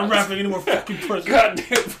presents. I'm not wrapping any more fucking presents. God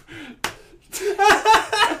damn.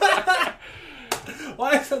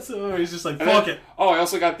 Why is that so? He's just like, fuck it. Oh, I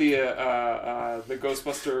also got the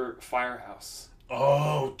Ghostbuster Firehouse.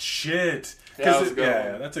 Oh, shit. That was a good one.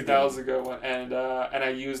 Yeah, that's a good That one. was a good one. And I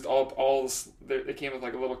used all they came with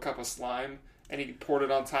like a little cup of slime. And he poured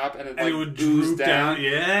it on top, and it would oozed droop down.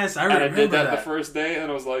 Yes, I remember that. And I did that the first day, and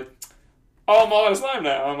I was like, "Oh, I'm all out of slime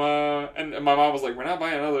now." And my mom was like, "We're not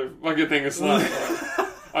buying another fucking thing of slime."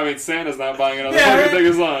 I mean, Santa's not buying another fucking thing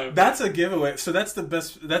of slime. That's a giveaway. So that's the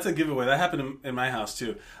best. That's a giveaway. That happened in my house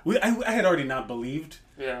too. I had already not believed.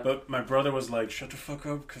 Yeah. But my brother was like, "Shut the fuck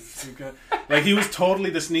up," because you got like he was totally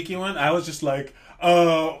the sneaky one. I was just like,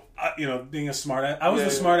 being a smart ass. I was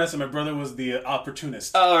the smart ass, and my brother was the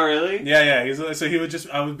opportunist. Oh, really? Yeah. So he would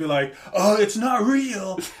I would be like, "Oh, it's not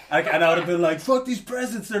real," and I would have been like, "Fuck these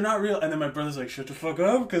presents, they're not real." And then my brother's like, "Shut the fuck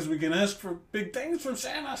up, because we can ask for big things from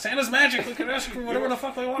Santa. Santa's magic. We can ask for whatever the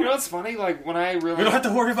fuck we want." You know what's funny? Like when I realized we don't have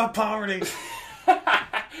to worry about poverty.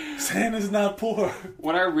 Santa's not poor.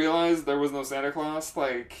 When I realized there was no Santa Claus,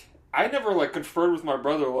 like I never like conferred with my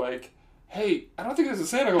brother, like, "Hey, I don't think there's a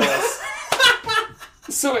Santa Claus."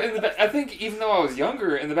 So I think even though I was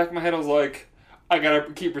younger, in the back of my head I was like, I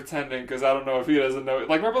gotta keep pretending because I don't know if he doesn't know.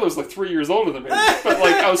 Like my brother was like 3 years older than me, but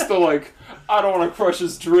like I was still like, I don't want to crush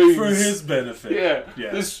his dreams for his benefit.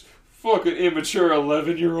 Yeah. This fucking immature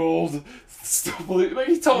 11-year-old still believe. Like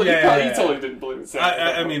he totally didn't believe in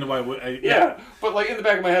Santa. I mean, why would I? Yeah, but like in the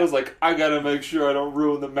back of my head I was like, I gotta make sure I don't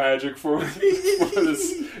ruin the magic for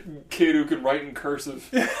this kid who can write in cursive.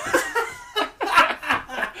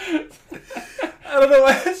 I don't know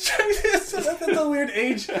why it's trying to. That's a weird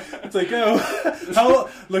age. It's like,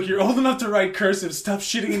 look, you're old enough to write cursive. Stop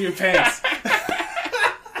shitting in your pants.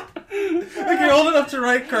 Like you're old enough to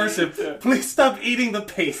write cursive. Please stop eating the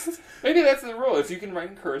paste. Maybe that's the rule. If you can write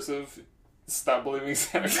in cursive, stop believing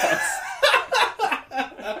Santa Claus.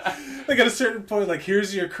 Like at a certain point, like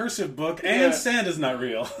here's your cursive book, and Santa's not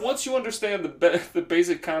real. Once you understand the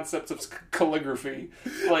basic concepts of calligraphy,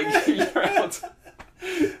 like you're out.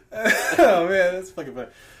 Oh man, that's fucking funny.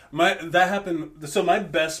 That happened. So my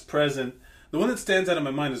best present, the one that stands out in my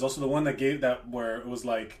mind, is also the one where it was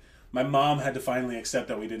like my mom had to finally accept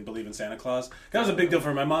that we didn't believe in Santa Claus. That was a big deal for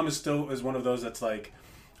her. My mom is one of those that's like,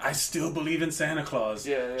 I still believe in Santa Claus.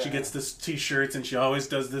 Yeah. She gets this T-shirts and she always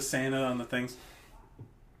does this Santa on the things.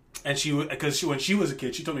 And when she was a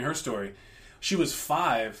kid, she told me her story. She was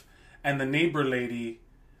 5, and the neighbor lady.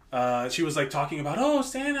 She was like talking about, oh,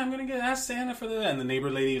 Santa, I'm gonna ask Santa for that, and the neighbor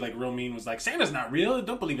lady, like real mean, was like, Santa's not real,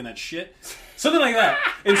 don't believe in that shit, something like that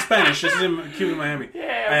in Spanish. This is in Cuba, Miami.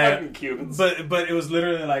 Yeah, fucking Cubans. But it was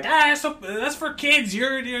literally like, that's for kids.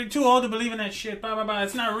 You're too old to believe in that shit. Blah blah blah.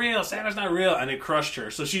 It's not real. Santa's not real, and it crushed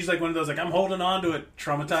her. So she's like one of those like, I'm holding on to it,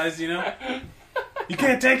 traumatized. You know, you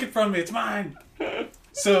can't take it from me. It's mine.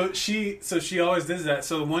 So she always does that.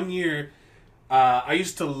 So one year. I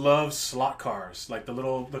used to love slot cars, like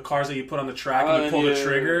the cars that you put on the track and you pull the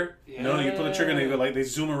trigger. Yeah. No, you pull the trigger and they go like they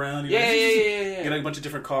zoom around. You get like a bunch of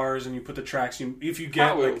different cars and you put the tracks. If you get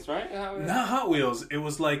Hot Wheels, right? Not Hot Wheels. It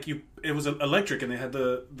was like it was electric and they had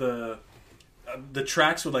the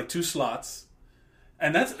tracks with like 2 slots.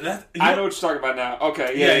 And that's I know what you're talking about now.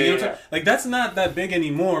 Okay, yeah. Like that's not that big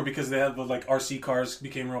anymore because they have like RC cars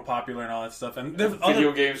became real popular and all that stuff. And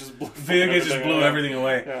video games just blew everything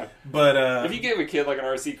away. Yeah. But if you gave a kid like an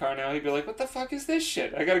RC car now, he'd be like, "What the fuck is this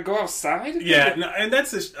shit? I gotta go outside." Yeah, no, and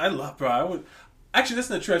I love, bro. I would. Actually, that's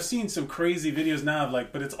not true. I've seen some crazy videos now of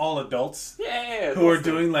like, but it's all adults who are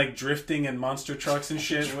doing like drifting and monster trucks and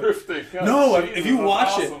shit. Drifting. If you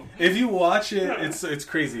watch it, it's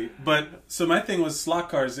crazy. But so my thing was slot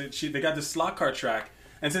cars. They got this slot car track,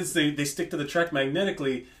 and since they stick to the track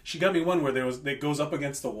magnetically, she got me one where it goes up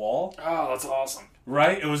against the wall. Oh, that's awesome.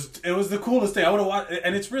 Right? It was the coolest thing. I would have watched,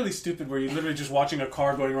 and it's really stupid where you're literally just watching a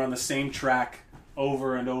car going around the same track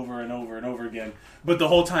over and over and over and over again. But the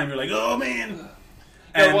whole time you're like, oh man.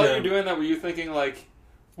 And while you're doing that, were you thinking like,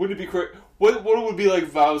 wouldn't it be What would be like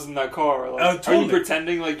if I was in that car? Like, totally. Are you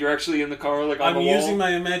pretending like you're actually in the car? Like on I'm the wall? using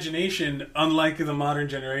my imagination, unlike the modern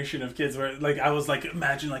generation of kids, where like I was like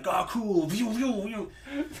imagine like oh cool,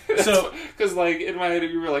 so because like in my head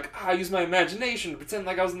you were like I use my imagination to pretend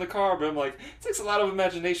like I was in the car, but I'm like it takes a lot of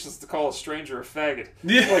imaginations to call a stranger a faggot.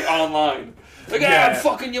 Yeah. Like online, like Yeah. I'm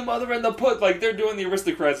fucking your mother in the put. Like they're doing the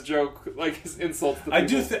aristocrats joke, like his insults to people. I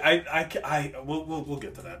do think we'll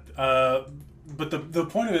get to that. But the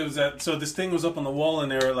point of it was that so this thing was up on the wall and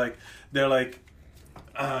they're like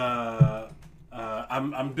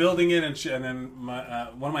I'm building it and then my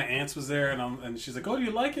one of my aunts was there and she's like, oh, do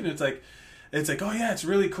you like it? And it's like oh yeah, it's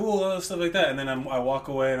really cool, all stuff like that. And then I walk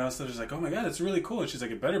away and I was just like, oh my god, it's really cool. And she's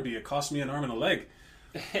like, it better be. It cost me an arm and a leg.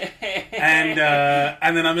 and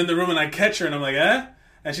then I'm in the room and I catch her and I'm like, eh?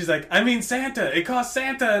 And she's like, I mean Santa. It cost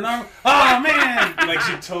Santa an arm. Oh man! Like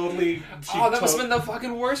she totally. That must have been the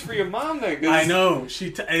fucking worst for your mom then. 'Cause I know.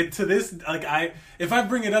 To this like if I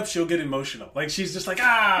bring it up, she'll get emotional. Like she's just like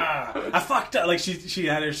I fucked up. Like she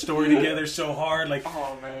had her story together so hard. Like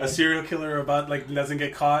Oh, man. a serial killer about like doesn't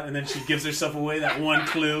get caught, and then she gives herself away that one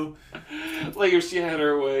clue. Like if she had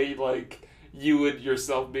her way, like you would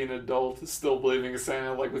yourself be an adult, still believing in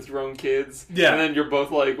Santa, like with your own kids. Yeah. And then you're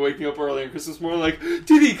both like waking up early on Christmas morning, like,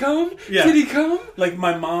 did he come? Yeah. Did he come? Like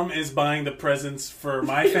my mom is buying the presents for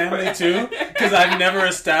my family too, because I've never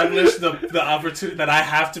established the opportunity that I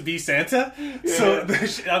have to be Santa. Yeah. So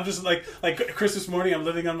I'm just like Christmas morning, I'm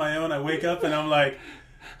living on my own. I wake up and I'm like,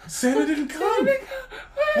 Santa didn't come.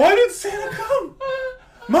 Why didn't Santa come?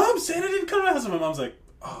 Mom, Santa didn't come to my house. And my mom's like,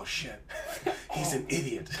 oh shit, he's an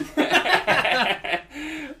idiot.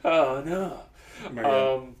 Oh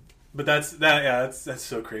no. But that's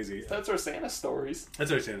so crazy. That's our Santa stories.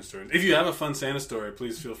 That's our Santa story. If you have a fun Santa story,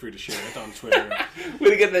 please feel free to share it on Twitter.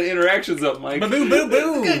 Way to get that interactions up, Mike. Boom, boom,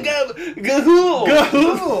 boom. Gahoo!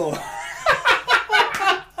 Gahoo!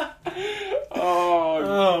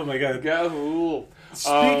 Oh my god. Gahoo!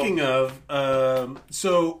 Speaking of,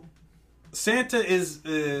 so Santa is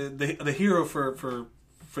the hero for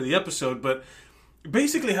the episode, but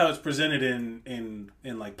basically how it's presented in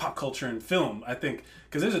like pop culture and film, I think,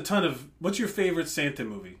 because there's a ton of. What's your favorite Santa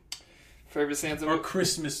movie Favorite Santa or movie?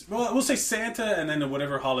 Christmas? Well, we'll say Santa, and then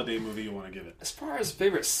whatever holiday movie you want to give it. As far as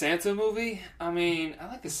favorite Santa movie, I mean, I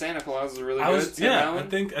like the Santa Claus is really good. Tim I Allen.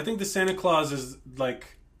 think the Santa Claus is like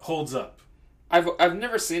holds up. I've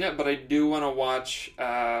never seen it, but I do want to watch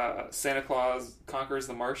Santa Claus Conquers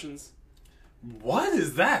the Martians. What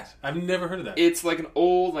is that? I've never heard of that. It's like an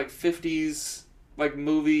old like 50s like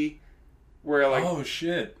movie where like oh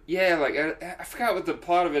shit. yeah, like I forgot what the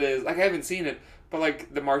plot of it is. Like I haven't seen it, but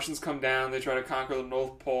like the Martians come down, they try to conquer the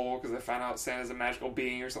North Pole because they find out Santa's a magical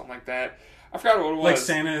being or something like that. I forgot what it was. Like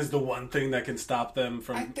Santa is the one thing that can stop them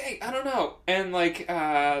from. I don't know. And like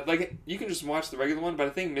you can just watch the regular one, but I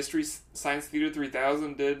think Mystery Science Theater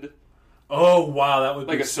 3000 did Oh wow, that would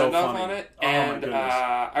like be a so send off funny. on it, Oh my and goodness.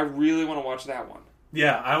 I really want to watch that one.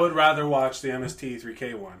 Yeah, I would rather watch the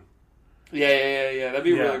MST3K one. Yeah. That'd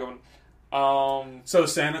be a Yeah. really good one. So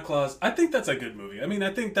Santa Claus, I think that's a good movie. I mean,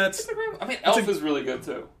 I think that's I mean, Elf is really good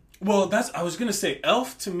too. well. I was gonna say,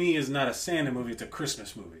 Elf to me is not a Santa movie; it's a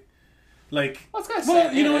Christmas movie. Like, Well, it's got well,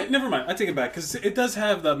 Santa you know in what? it. Never mind. I take it back because it does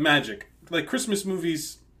have the magic. Like Christmas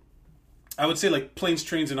movies, I would say like Planes,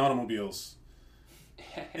 Trains, and Automobiles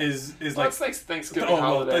is Well, like it's like Thanksgiving oh well,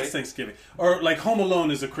 holiday. that's Thanksgiving or like Home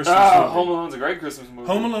Alone is a Christmas Oh, movie. Home Alone's a great Christmas movie.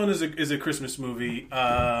 Home Alone is a Christmas movie.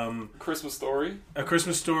 Christmas Story. A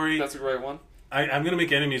Christmas Story. That's a great one. I'm gonna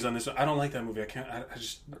make enemies on this one. I don't like that movie. I can't. I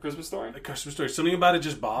just A Christmas Story. a Christmas Story. Something about it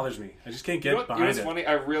just bothers me. I just can't get You know what, behind what's it. funny?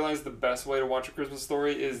 I realized the best way to watch a Christmas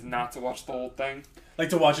Story is not to watch the whole thing. Like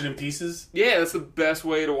to watch it in pieces. Yeah, that's the best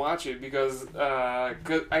way to watch it because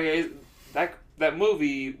that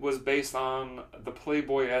movie was based on the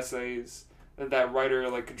Playboy essays that writer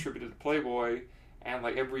like contributed to Playboy, and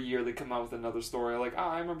like every year they come out with another story. Like,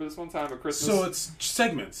 I remember this one time at Christmas. So it's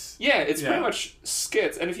segments. Yeah, it's Yeah. pretty much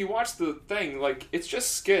skits. And if you watch the thing, like it's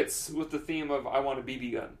just skits with the theme of I want a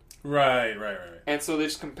BB gun. Right. And so they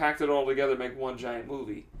just compact it all together, make one giant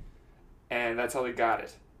movie, and that's how they got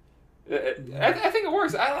it. I think it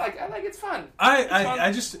works. I like it's fun.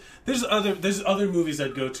 I just there's other movies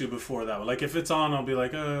I'd go to before that one. Like if it's on, I'll be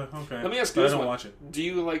like, okay. Let me ask But you I this don't one: watch it. do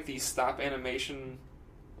you like the stop animation,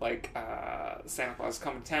 like Santa Claus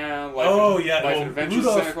Coming to Town? Oh, yeah. Life Well, and Adventures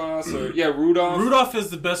Rudolph- of Santa Claus, or Rudolph. Rudolph is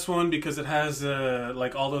the best one because it has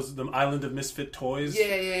like all the Island of Misfit toys.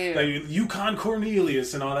 Yeah. Like Yukon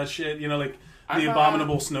Cornelius and all that shit. You know, like I'm the not-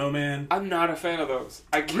 Abominable Snowman. I'm not a fan of those.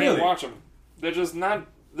 I can't Really? watch them. They're just not.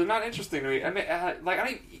 They're not interesting to me. I mean,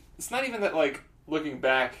 it's not even that like looking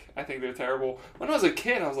back, I think they're terrible. When I was a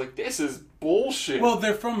kid, I was like, this is bullshit. Well,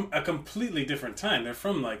 they're from a completely different time. They're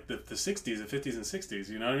from like the 60s, the 50s and 60s.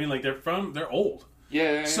 You know what I mean? Like they're old.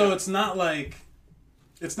 Yeah. So it's not like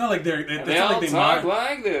they're. It's they not all like they talk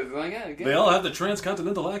like this. Like, yeah, They all have the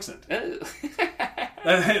transcontinental accent.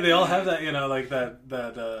 They all have that, like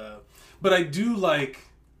that. But I do like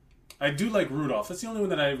Rudolph. That's the only one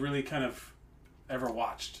that I really kind of ever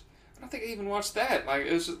watched. I don't think I even watched that. Like,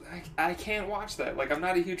 it was just, I can't watch that. Like, I'm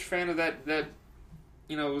not a huge fan of that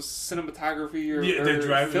cinematography or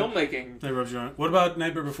filmmaking. They rubs you on. What about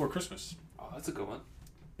Nightmare Before Christmas? Oh, that's a good one.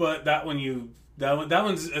 But that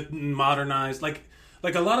one's modernized.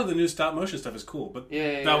 Like a lot of the new stop motion stuff is cool, but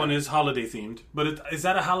that one is holiday themed. But is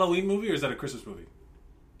that a Halloween movie or is that a Christmas movie?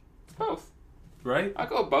 It's both. Right? I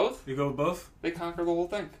go with both. You go with both? They conquer the whole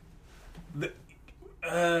thing.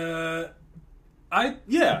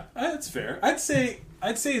 That's fair. I'd say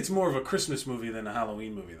it's more of a Christmas movie than a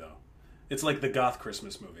Halloween movie, though. It's like the goth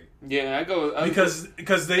Christmas movie. Yeah, I go because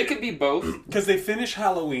it could be both. Because they finish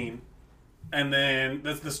Halloween, and then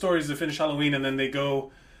the story is they finish Halloween, and then they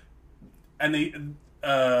go, and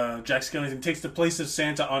Jack Skellington takes the place of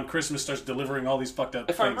Santa on Christmas, starts delivering all these fucked up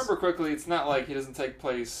things. If I remember correctly, it's not like he doesn't take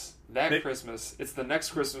place Christmas. It's the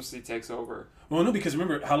next Christmas he takes over. Well, no, because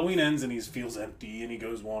remember, Halloween ends and he feels empty and he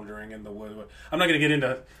goes wandering in the wood. I'm not going to get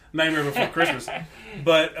into Nightmare Before Christmas,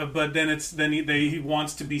 but then he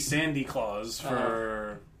wants to be Sandy Claus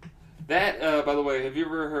for that. By the way, have you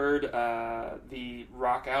ever heard the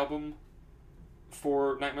rock album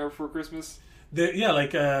for Nightmare Before Christmas?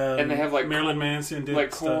 And they have like Marilyn Manson did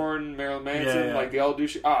like stuff. Korn, Marilyn Manson, like they all do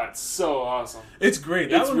shit. Oh, it's so awesome. It's great.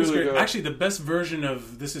 That one was really great. good. Actually, the best version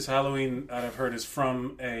of This Is Halloween that I've heard is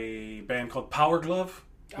from a band called Power Glove.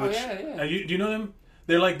 Do you know them?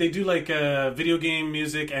 They do video game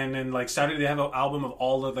music, and then like Saturday they have an album of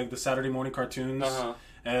all of like the Saturday morning cartoons,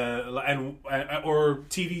 and or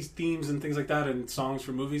TV themes and things like that, and songs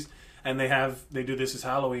for movies. And they do This Is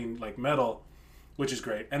Halloween like metal. Which is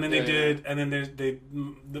great, and then they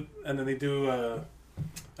do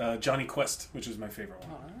Johnny Quest, which is my favorite one.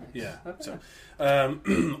 Oh, nice. Yeah, Okay.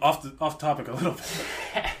 so off topic a little bit,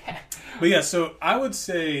 but yeah. So I would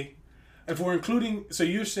say if we're including, so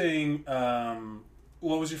you're saying,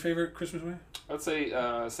 what was your favorite Christmas movie? I'd say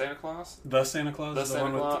Santa Claus. The Santa Claus. The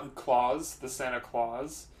Santa Claus. The Santa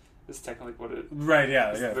Claus is technically what it. Right.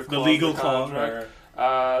 Yeah. The legal clause. Right.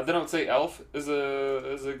 Then I would say Elf is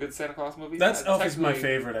a good Santa Claus movie. Elf is my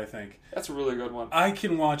favorite, I think. That's a really good one. I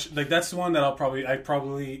can watch that's the one that I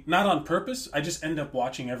probably not on purpose. I just end up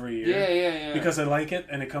watching every year. Yeah. Because I like it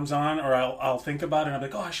and it comes on, or I'll think about it and I'm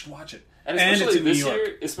like, oh, I should watch it. And it's in New York.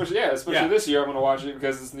 Year, especially this year, I'm going to watch it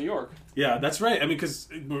because it's New York. Yeah, that's right. I mean, because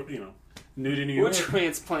new to New York. We're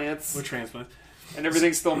transplants. And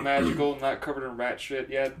everything's still magical, not covered in rat shit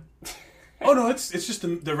yet. Oh no, it's just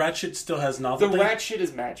the rat shit still has novelty. The rat shit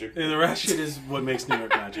is magic. Yeah, the rat shit is what makes New York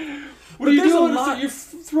magic. What are you doing? You're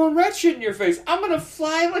throwing rat shit in your face. I'm gonna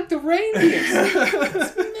fly like the reindeer.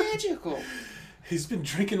 It's magical. He's been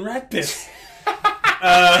drinking rat piss.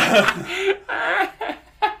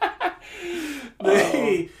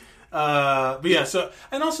 But yeah, so,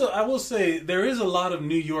 and also I will say there is a lot of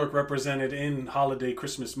New York represented in holiday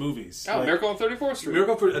Christmas movies. Oh, like, Miracle on 34th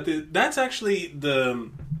Street. That's actually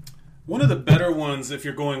one of the better ones if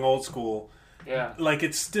you're going old school. Yeah. Like,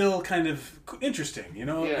 it's still kind of interesting,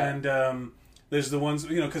 Yeah. And there's the ones,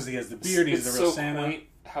 because he has the beard, he's the real Santa. Quaint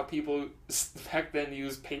how people back then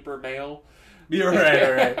used paper mail. You're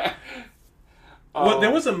right. Well,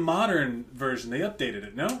 there was a modern version. They updated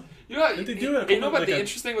it, no? Did they do it? The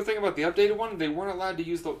interesting thing about the updated one? They weren't allowed to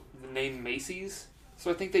use the name Macy's. So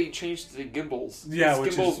I think they changed to Gimbels. Yeah,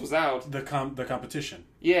 which Gimbels was out. The competition.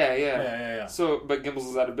 Yeah. So, but Gimbels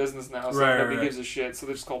is out of business now, so nobody gives a shit. So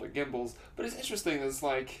they just called it Gimbels. But it's interesting. It's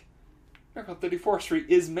like Miracle on 34th Street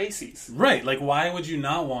is Macy's. Right. Like, why would you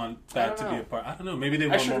not want that to be a part? I don't know. Maybe they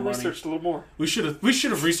want more money. I should have researched a little more. We should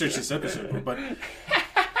have researched this episode, but.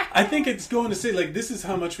 I think it's going to say, like, this is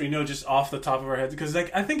how much we know just off the top of our heads. Because,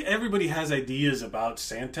 like, I think everybody has ideas about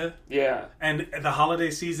Santa. Yeah. And the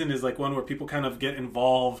holiday season is, like, one where people kind of get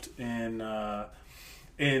involved in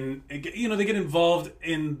they get involved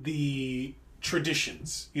in the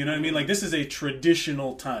traditions. You know what I mean? Like, this is a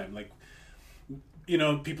traditional time. Like,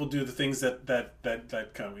 people do the things that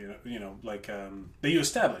come, like that you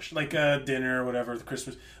establish, like dinner or whatever, the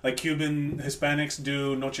Christmas, like Cuban Hispanics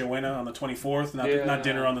do Noche Buena on the 24th, not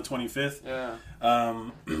dinner on the 25th.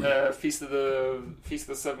 Feast of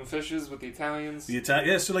the Seven Fishes with the Italians.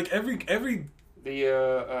 So like every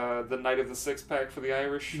The night of the six pack for the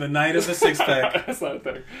Irish. The night of the six pack. That's not a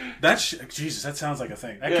thing. Jesus, that sounds like a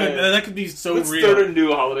thing. Yeah. That could be so Let's real. start a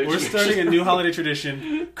new holiday We're tradition. starting a new holiday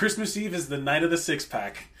tradition. Christmas Eve is the night of the six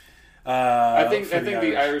pack. I think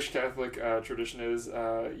the Irish Catholic tradition is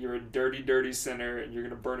you're a dirty sinner and you're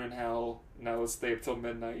gonna burn in hell. Now let's stay up till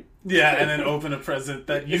midnight. Yeah, and then open a present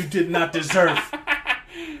that you did not deserve.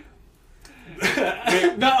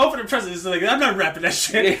 Not open a present. It's like, I'm not wrapping that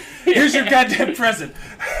shit. Here's your goddamn present.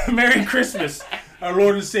 Merry Christmas. Our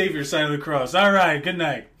Lord and Savior, sign of the cross. All right, good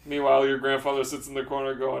night. Meanwhile, your grandfather sits in the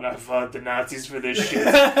corner going, "I fought the Nazis for this shit."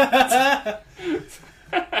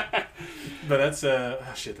 But that's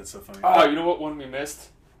shit. That's so funny. Oh, you know what one we missed,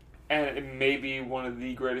 and it may be one of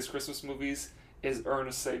the greatest Christmas movies is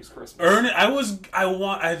Ernest Saves Christmas. I was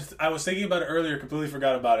thinking about it earlier. Completely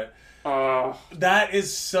forgot about it. That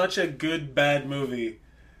is such a good bad movie.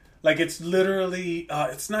 Like, it's literally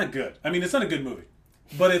it's not good. I mean, it's not a good movie,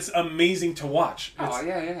 but it's amazing to watch.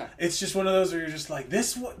 Yeah. It's just one of those where you're just like,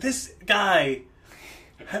 this guy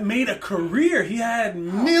had made a career. He had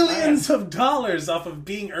millions of dollars off of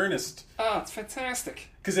being Ernest. Oh, it's fantastic.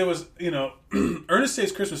 Because it was, Ernest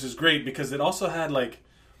Saves Christmas is great because it also had, like,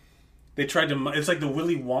 they tried to, it's like the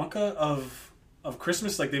Willy Wonka of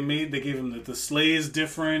Christmas. Like, they gave him the sleigh is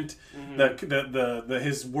different. Mm-hmm.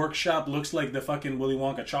 His workshop looks like the fucking Willy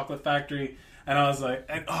Wonka chocolate factory. And I was like,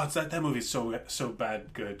 that movie's so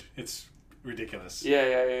bad good. It's ridiculous.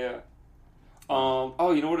 Yeah. You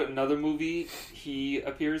know what? Another movie he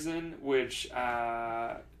appears in, which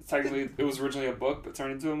technically it was originally a book but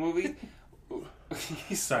turned into a movie.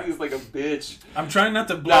 He's like a bitch. I'm trying not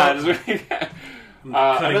to blow. I'm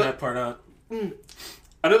cutting that part out.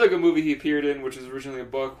 Another good movie he appeared in, which was originally a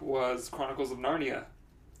book, was Chronicles of Narnia.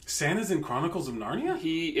 Santa's in Chronicles of Narnia?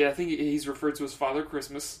 I think he's referred to as Father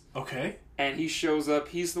Christmas. Okay. And he shows up.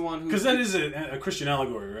 He's the one who... Because that is a Christian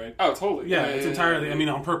allegory, right? Oh, totally. Yeah, it's entirely... I mean,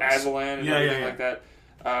 on purpose. Aslan and everything like that.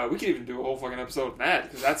 We could even do a whole fucking episode on that,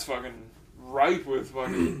 because that's fucking ripe with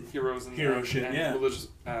fucking heroes and religious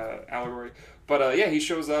allegory. But he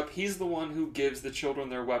shows up. He's the one who gives the children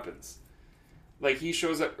their weapons. Like, he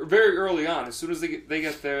shows up very early on. As soon as they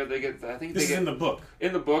get there, they get... I think this they get... is in the book.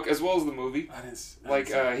 In the book, as well as the movie.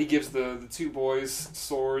 He gives the two boys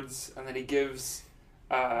swords, and then he gives...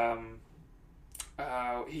 he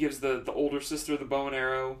gives the older sister the bow and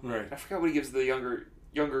arrow. Right. I forgot what he gives the younger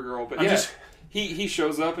girl, but he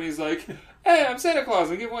shows up and he's like, "Hey, I'm Santa Claus.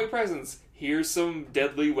 I'm giving away presents. Here's some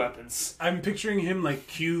deadly weapons." I'm picturing him like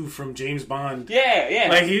Q from James Bond. Yeah.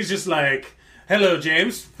 Like, he's just like, "Hello,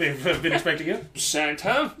 James. They've been expecting you."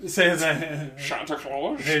 Santa? Santa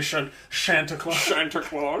Claus? Hey, Santa Claus. Santa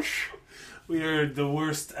Claus. We are the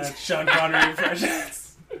worst at Sean Connery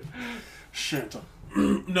impressions. Santa.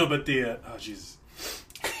 No, but the... oh, Jesus.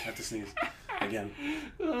 I have to sneeze. Again.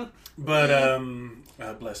 But,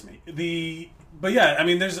 bless me. But yeah, I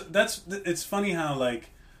mean, it's funny how, like,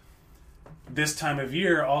 this time of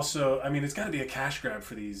year also... I mean, it's got to be a cash grab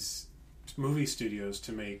for these movie studios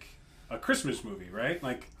to make a Christmas movie, right?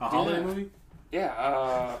 Like, a holiday movie?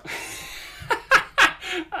 Yeah,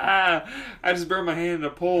 I just burned my hand in a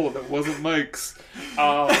pole that wasn't Mike's.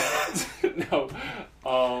 No.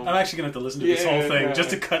 I'm actually going to have to listen to this whole thing just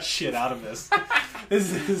to cut shit out of this.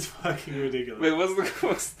 This is fucking ridiculous. Wait, what's the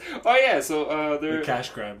most... Oh, yeah, so they're... The cash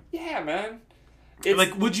grab. Yeah, man.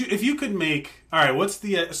 Like, if you could make... Alright, what's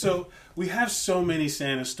the... so, we have so many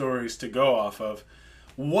Santa stories to go off of.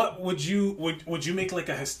 What would you... Would you make, like,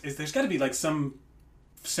 there's got to be, like, some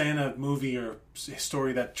Santa movie or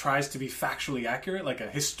story that tries to be factually accurate, like a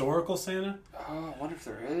historical Santa? Oh, I wonder if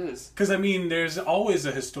there is. Because, I mean, there's always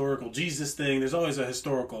a historical Jesus thing. There's always a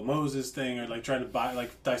historical Moses thing, or like trying to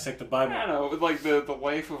dissect the Bible. I don't know, like the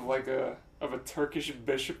life of like a Turkish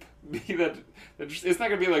bishop. It's not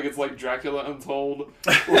gonna be like it's like Dracula Untold.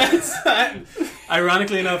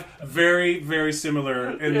 Ironically enough, very very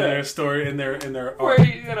similar in their story in their art.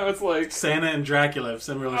 Where it's like Santa and Dracula have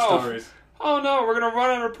similar stories. Oh no, we're gonna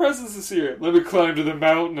run out of presents this year. Let me climb to the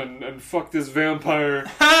mountain and fuck this vampire.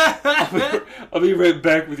 I'll be right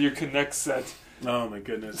back with your Kinect set. Oh my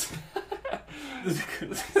goodness.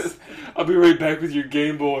 I'll be right back with your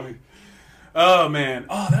Game Boy. Oh man.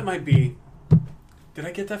 Oh, that might be... Did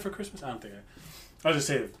I get that for Christmas? I don't think I was just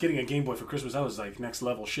saying, getting a Game Boy for Christmas, that was like next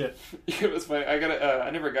level shit. It was funny. I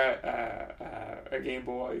never got a Game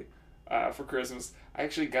Boy for Christmas. I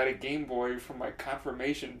actually got a Game Boy for my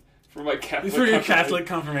confirmation. For my Catholic For your Catholic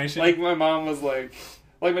confirmation? Like, my mom was like...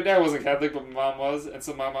 Like, my dad wasn't Catholic, but my mom was. And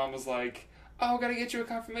so my mom was like, "Oh, I gotta get you a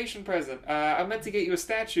confirmation present. I meant to get you a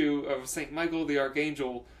statue of St. Michael the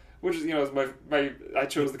Archangel which is, is my I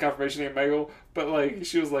chose the confirmation name Megal, but like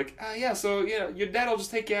she was like, yeah, so your dad will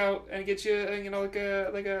just take you out and get you like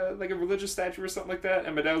a religious statue or something like that,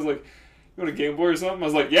 and my dad was like, you want a Game Boy or something? I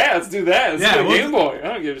was like, yeah, let's do that. Let's get a Game Boy. I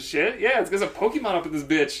don't give a shit. Yeah, it's because a Pokemon up in this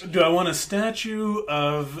bitch. Do I want a statue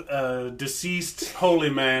of a deceased holy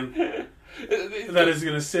man that is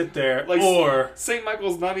going to sit there, like, or Saint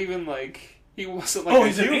Michael's not even like. He wasn't like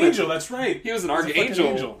he's an angel, that's right. He was an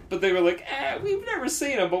archangel. But they were like, we've never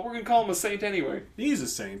seen him, but we're going to call him a saint anyway. He's a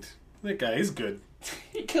saint. That guy is good.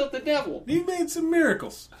 He killed the devil. He made some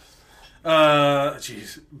miracles.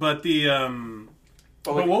 Jeez. But the...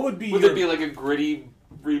 But what would be Would there be like a gritty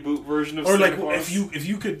reboot version of Santa Claus? if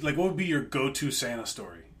you could, like, what would be your go-to Santa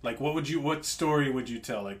story? Like, what story would you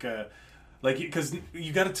tell? Like, because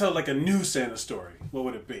you got to tell, like, a new Santa story. What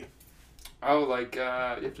would it be? Oh, like, you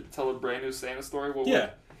have to tell a brand new Santa story?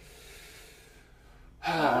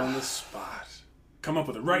 On the spot. Come up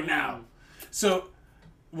with it right now. So,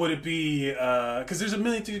 would it be, because there's a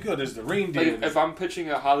million things to go. There's the reindeer. Like, if I'm pitching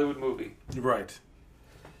a Hollywood movie. Right.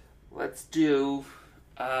 Let's do,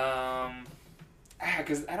 because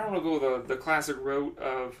I don't want to go the classic route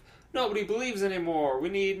of, nobody believes anymore. We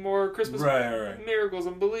need more Christmas miracles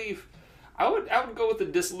and belief. I would go with the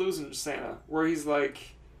disillusioned Santa, where he's like,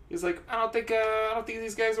 I don't think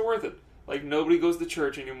these guys are worth it. Like, nobody goes to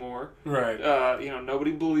church anymore. Right.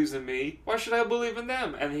 Nobody believes in me. Why should I believe in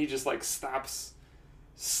them? And he just like stops.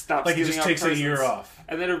 Like, he just takes a year off.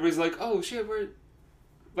 And then everybody's like, oh shit,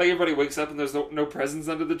 like, everybody wakes up and there's no presents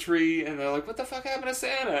under the tree, and they're like, what the fuck happened to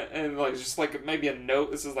Santa? And like, just like maybe a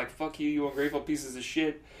note that says like, fuck you ungrateful pieces of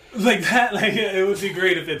shit. Like that, like, it would be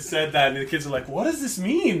great if it said that, and the kids are like, what does this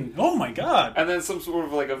mean? Oh my god. And then some sort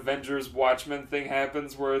of like Avengers Watchmen thing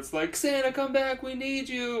happens where it's like, Santa, come back, we need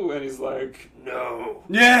you. And he's like, no.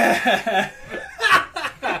 Yeah.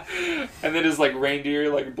 And then his like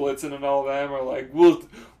reindeer, like Blitzen and all them are like, we'll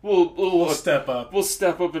step up. We'll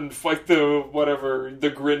step up and fight the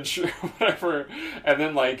Grinch or whatever. And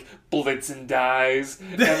then like Blitzen dies,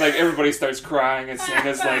 and like everybody starts crying, and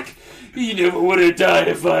Santa's like, you never would have died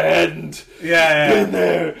if I hadn't been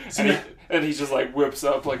there. And he just like whips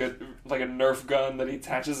up like a Nerf gun that he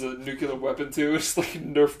attaches a nuclear weapon to. It's like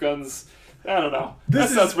Nerf guns. I don't know. That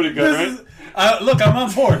sounds pretty good, right? Look, I'm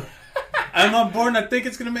on board. I'm on board, and I think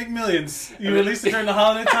it's going to make millions. You release it during the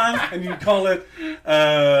holiday time, and you call it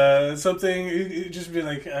something. You just be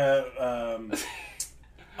like, oh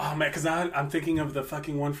man, because I'm thinking of the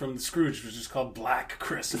fucking one from Scrooge, which is called Black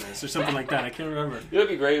Christmas or something like that. I can't remember. It would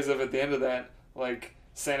be great is if at the end of that, like,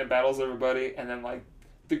 Santa battles everybody, and then like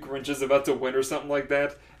the Grinch is about to win or something like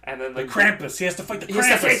that, and then like the Krampus, he has to fight the Krampus. He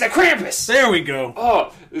has to fight the Krampus. There we go.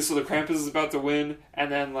 Oh, so the Krampus is about to win, and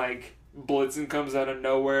then like Blitzen comes out of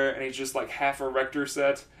nowhere, and he's just like half a Rector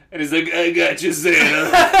set, and he's like, I got you,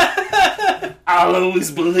 Santa. I'll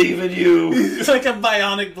always believe in you. It's like a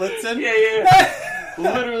bionic Blitzen. Yeah.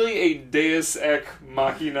 Literally a Deus Ex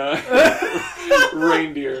Machina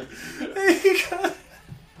reindeer.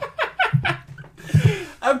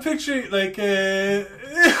 I'm picturing, like,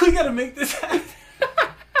 we gotta make this happen.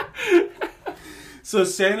 So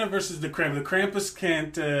Santa versus the Krampus. The Krampus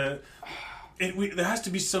can't, there has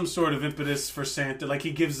to be some sort of impetus for Santa. Like,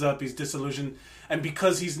 he gives up, he's disillusioned. And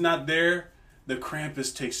because he's not there, the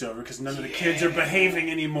Krampus takes over because none of the kids are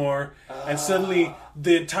behaving anymore. And suddenly,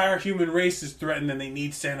 the entire human race is threatened, and they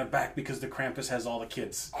need Santa back because the Krampus has all the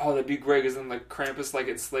kids. Oh, that'd be great, because then the Krampus, like,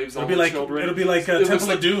 enslaves all the children. It'll be like a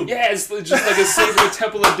Temple of Doom. Yeah, it's just like a scene from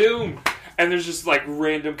Temple of Doom. And there's just, like,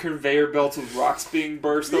 random conveyor belts with rocks being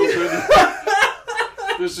burst open.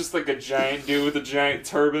 There's just, like, a giant dude with a giant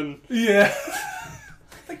turban. Yeah.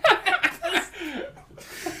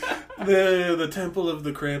 The Temple of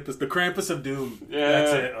the Krampus of Doom. Yeah.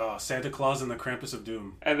 That's it. Oh, Santa Claus and the Krampus of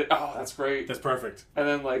Doom. And that's great. That's perfect. And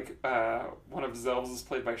then, like, one of his elves is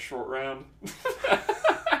played by Short Round.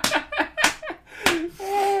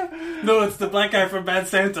 No, it's the black guy from Bad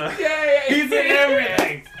Santa. Yeah. He's in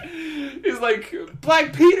everything. He's like,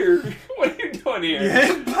 Black Peter, what are you doing here?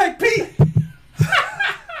 Yeah, Black Pete.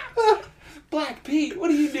 Black Pete,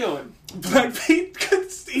 what are you doing? Black Pete,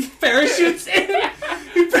 he parachutes in.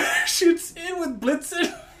 He parachutes in with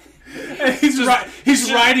Blitzen. And he's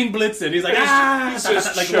riding Blitzen. He's like, he's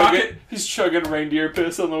just like chugging, he's chugging reindeer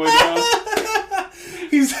piss on the way down.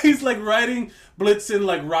 he's like riding Blitzen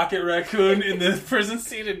like Rocket Raccoon in the prison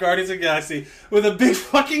scene in Guardians of the Galaxy with a big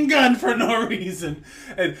fucking gun for no reason.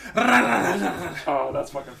 And oh,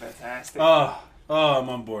 that's fucking fantastic. Oh, I'm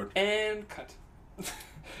on board. And cut.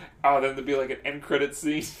 Oh, then there'd be like an end credit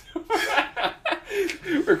scene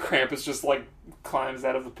where Krampus just like climbs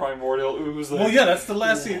out of the primordial ooze. Well, yeah, that's the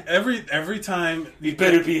last scene. Every time You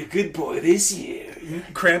better be a good boy this year.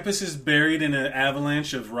 Krampus is buried in an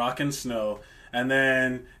avalanche of rock and snow, and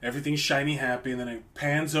then everything's shiny happy, and then it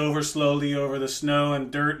pans over slowly over the snow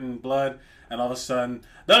and dirt and blood, and all of a sudden,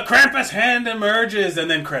 the Krampus hand emerges, and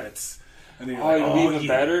then credits. And then Oh, you'll be even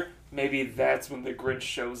better? Maybe that's when the Grinch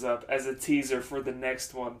shows up as a teaser for the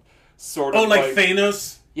next one. Sort of like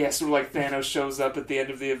Thanos? Yeah, sort of like Thanos shows up at the end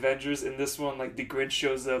of the Avengers. In this one, like, the Grinch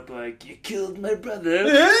shows up like, you killed my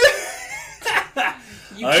brother.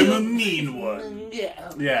 I'm a mean one.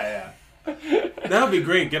 Yeah. Yeah. That would be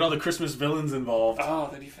great. Get all the Christmas villains involved. Oh,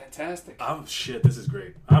 that'd be fantastic. Oh, shit, this is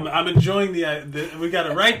great. I'm enjoying the we got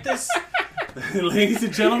to write this. Ladies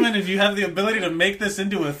and gentlemen, if you have the ability to make this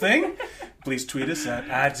into a thing, please tweet us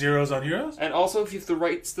at Zeros on Heroes. And also, if you have the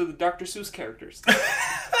rights to the Dr. Seuss characters.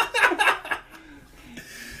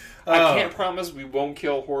 I can't promise we won't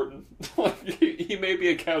kill Horton. He may be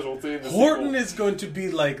a casualty in the Horton sequel. is going to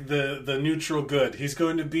be like the neutral good. He's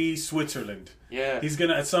going to be Switzerland. Yeah. He's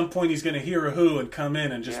gonna at some point he's gonna hear a who and come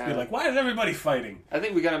in and just be like, why is everybody fighting? I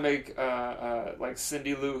think we gotta make like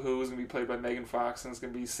Cindy Lou Who is gonna be played by Megan Fox, and it's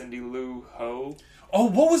gonna be Cindy Lou Ho. Oh,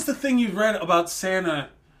 what was the thing you read about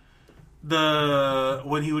Santa?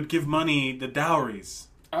 When he would give money, the dowries.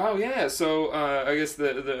 Oh yeah, so I guess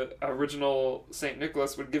the original Saint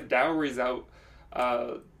Nicholas would give dowries out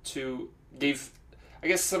I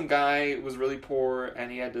guess some guy was really poor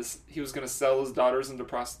and he was going to sell his daughters into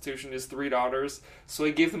prostitution, his 3 daughters, so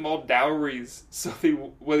he gave them all dowries so they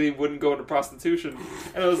wouldn't go into prostitution.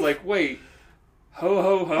 And I was like, wait, ho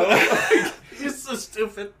ho ho. You're so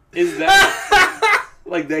stupid. Is that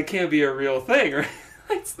like that can't be a real thing, right?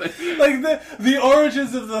 Like the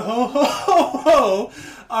origins of the ho ho ho ho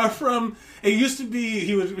are from. It used to be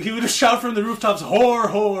he would shout from the rooftops, whore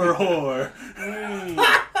whore whore.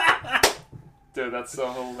 Dude, that's so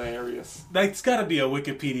hilarious. That's got to be a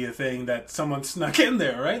Wikipedia thing that someone snuck in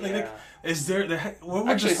there, right? Like, is there? What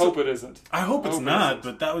would I hope it isn't. I hope it's not,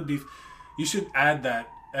 but that would be. You should add that.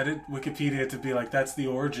 Edit Wikipedia to be like that's the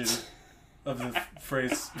origin of the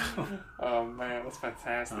phrase. Oh man, that's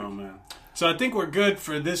fantastic. Oh man. So I think we're good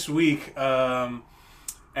for this week. So,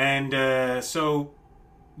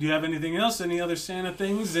 do you have anything else? Any other Santa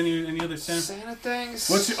things? Any other Santa things?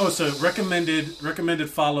 So recommended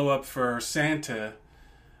follow up for Santa.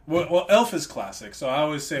 Well, Elf is classic, so I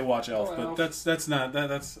always say watch Elf, but Elf. that's not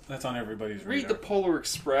that's on everybody's radar. Read the Polar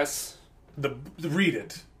Express. The read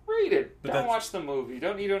it. Read it. But don't watch the movie. You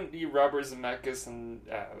don't need Robert Zemeckis and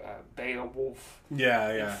Beowulf.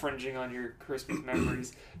 Yeah. Infringing on your Christmas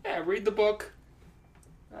memories. Yeah, read the book.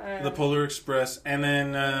 The Polar Express, and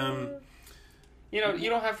then you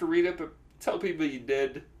don't have to read it, but tell people you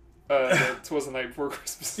did. That 'Twas the Night Before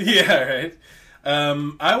Christmas. Yeah, right.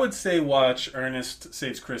 I would say watch Ernest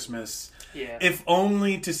Saves Christmas. Yeah. If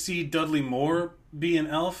only to see Dudley Moore be an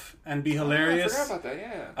elf and be hilarious. I forgot about that.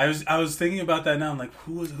 Yeah. I was thinking about that now. I'm like,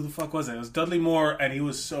 who the fuck was it? It was Dudley Moore, and he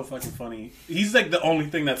was so fucking funny. He's like the only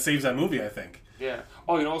thing that saves that movie, I think. Yeah.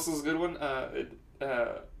 Oh, you know what's a good one?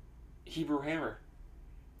 Hebrew Hammer.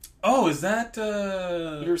 Oh, is that?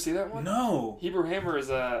 You ever see that one? No. Hebrew Hammer is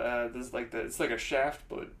it's like a shaft,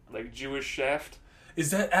 but like Jewish shaft.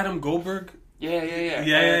 Is that Adam Goldberg? Yeah.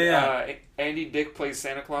 Yeah. Andy Dick plays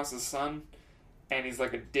Santa Claus's son, and he's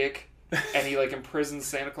like a dick, and he like imprisons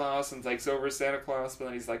Santa Claus and takes over Santa Claus, but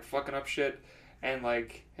then he's like fucking up shit, and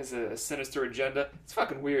like has a sinister agenda. It's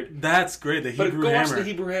fucking weird. That's great. The Hebrew Hammer. But go watch the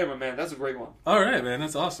Hebrew Hammer, man. That's a great one. All right, man.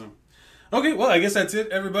 That's awesome. Okay, well, I guess that's it,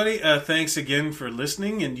 everybody. Thanks again for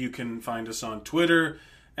listening, and you can find us on Twitter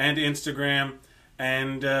and Instagram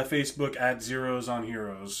and Facebook at Zeros on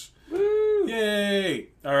Heroes. Woo! Yay!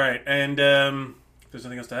 All right, and if there's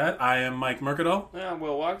nothing else to add, I am Mike Mercadal. Yeah, I'm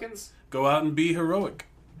Will Watkins. Go out and be heroic.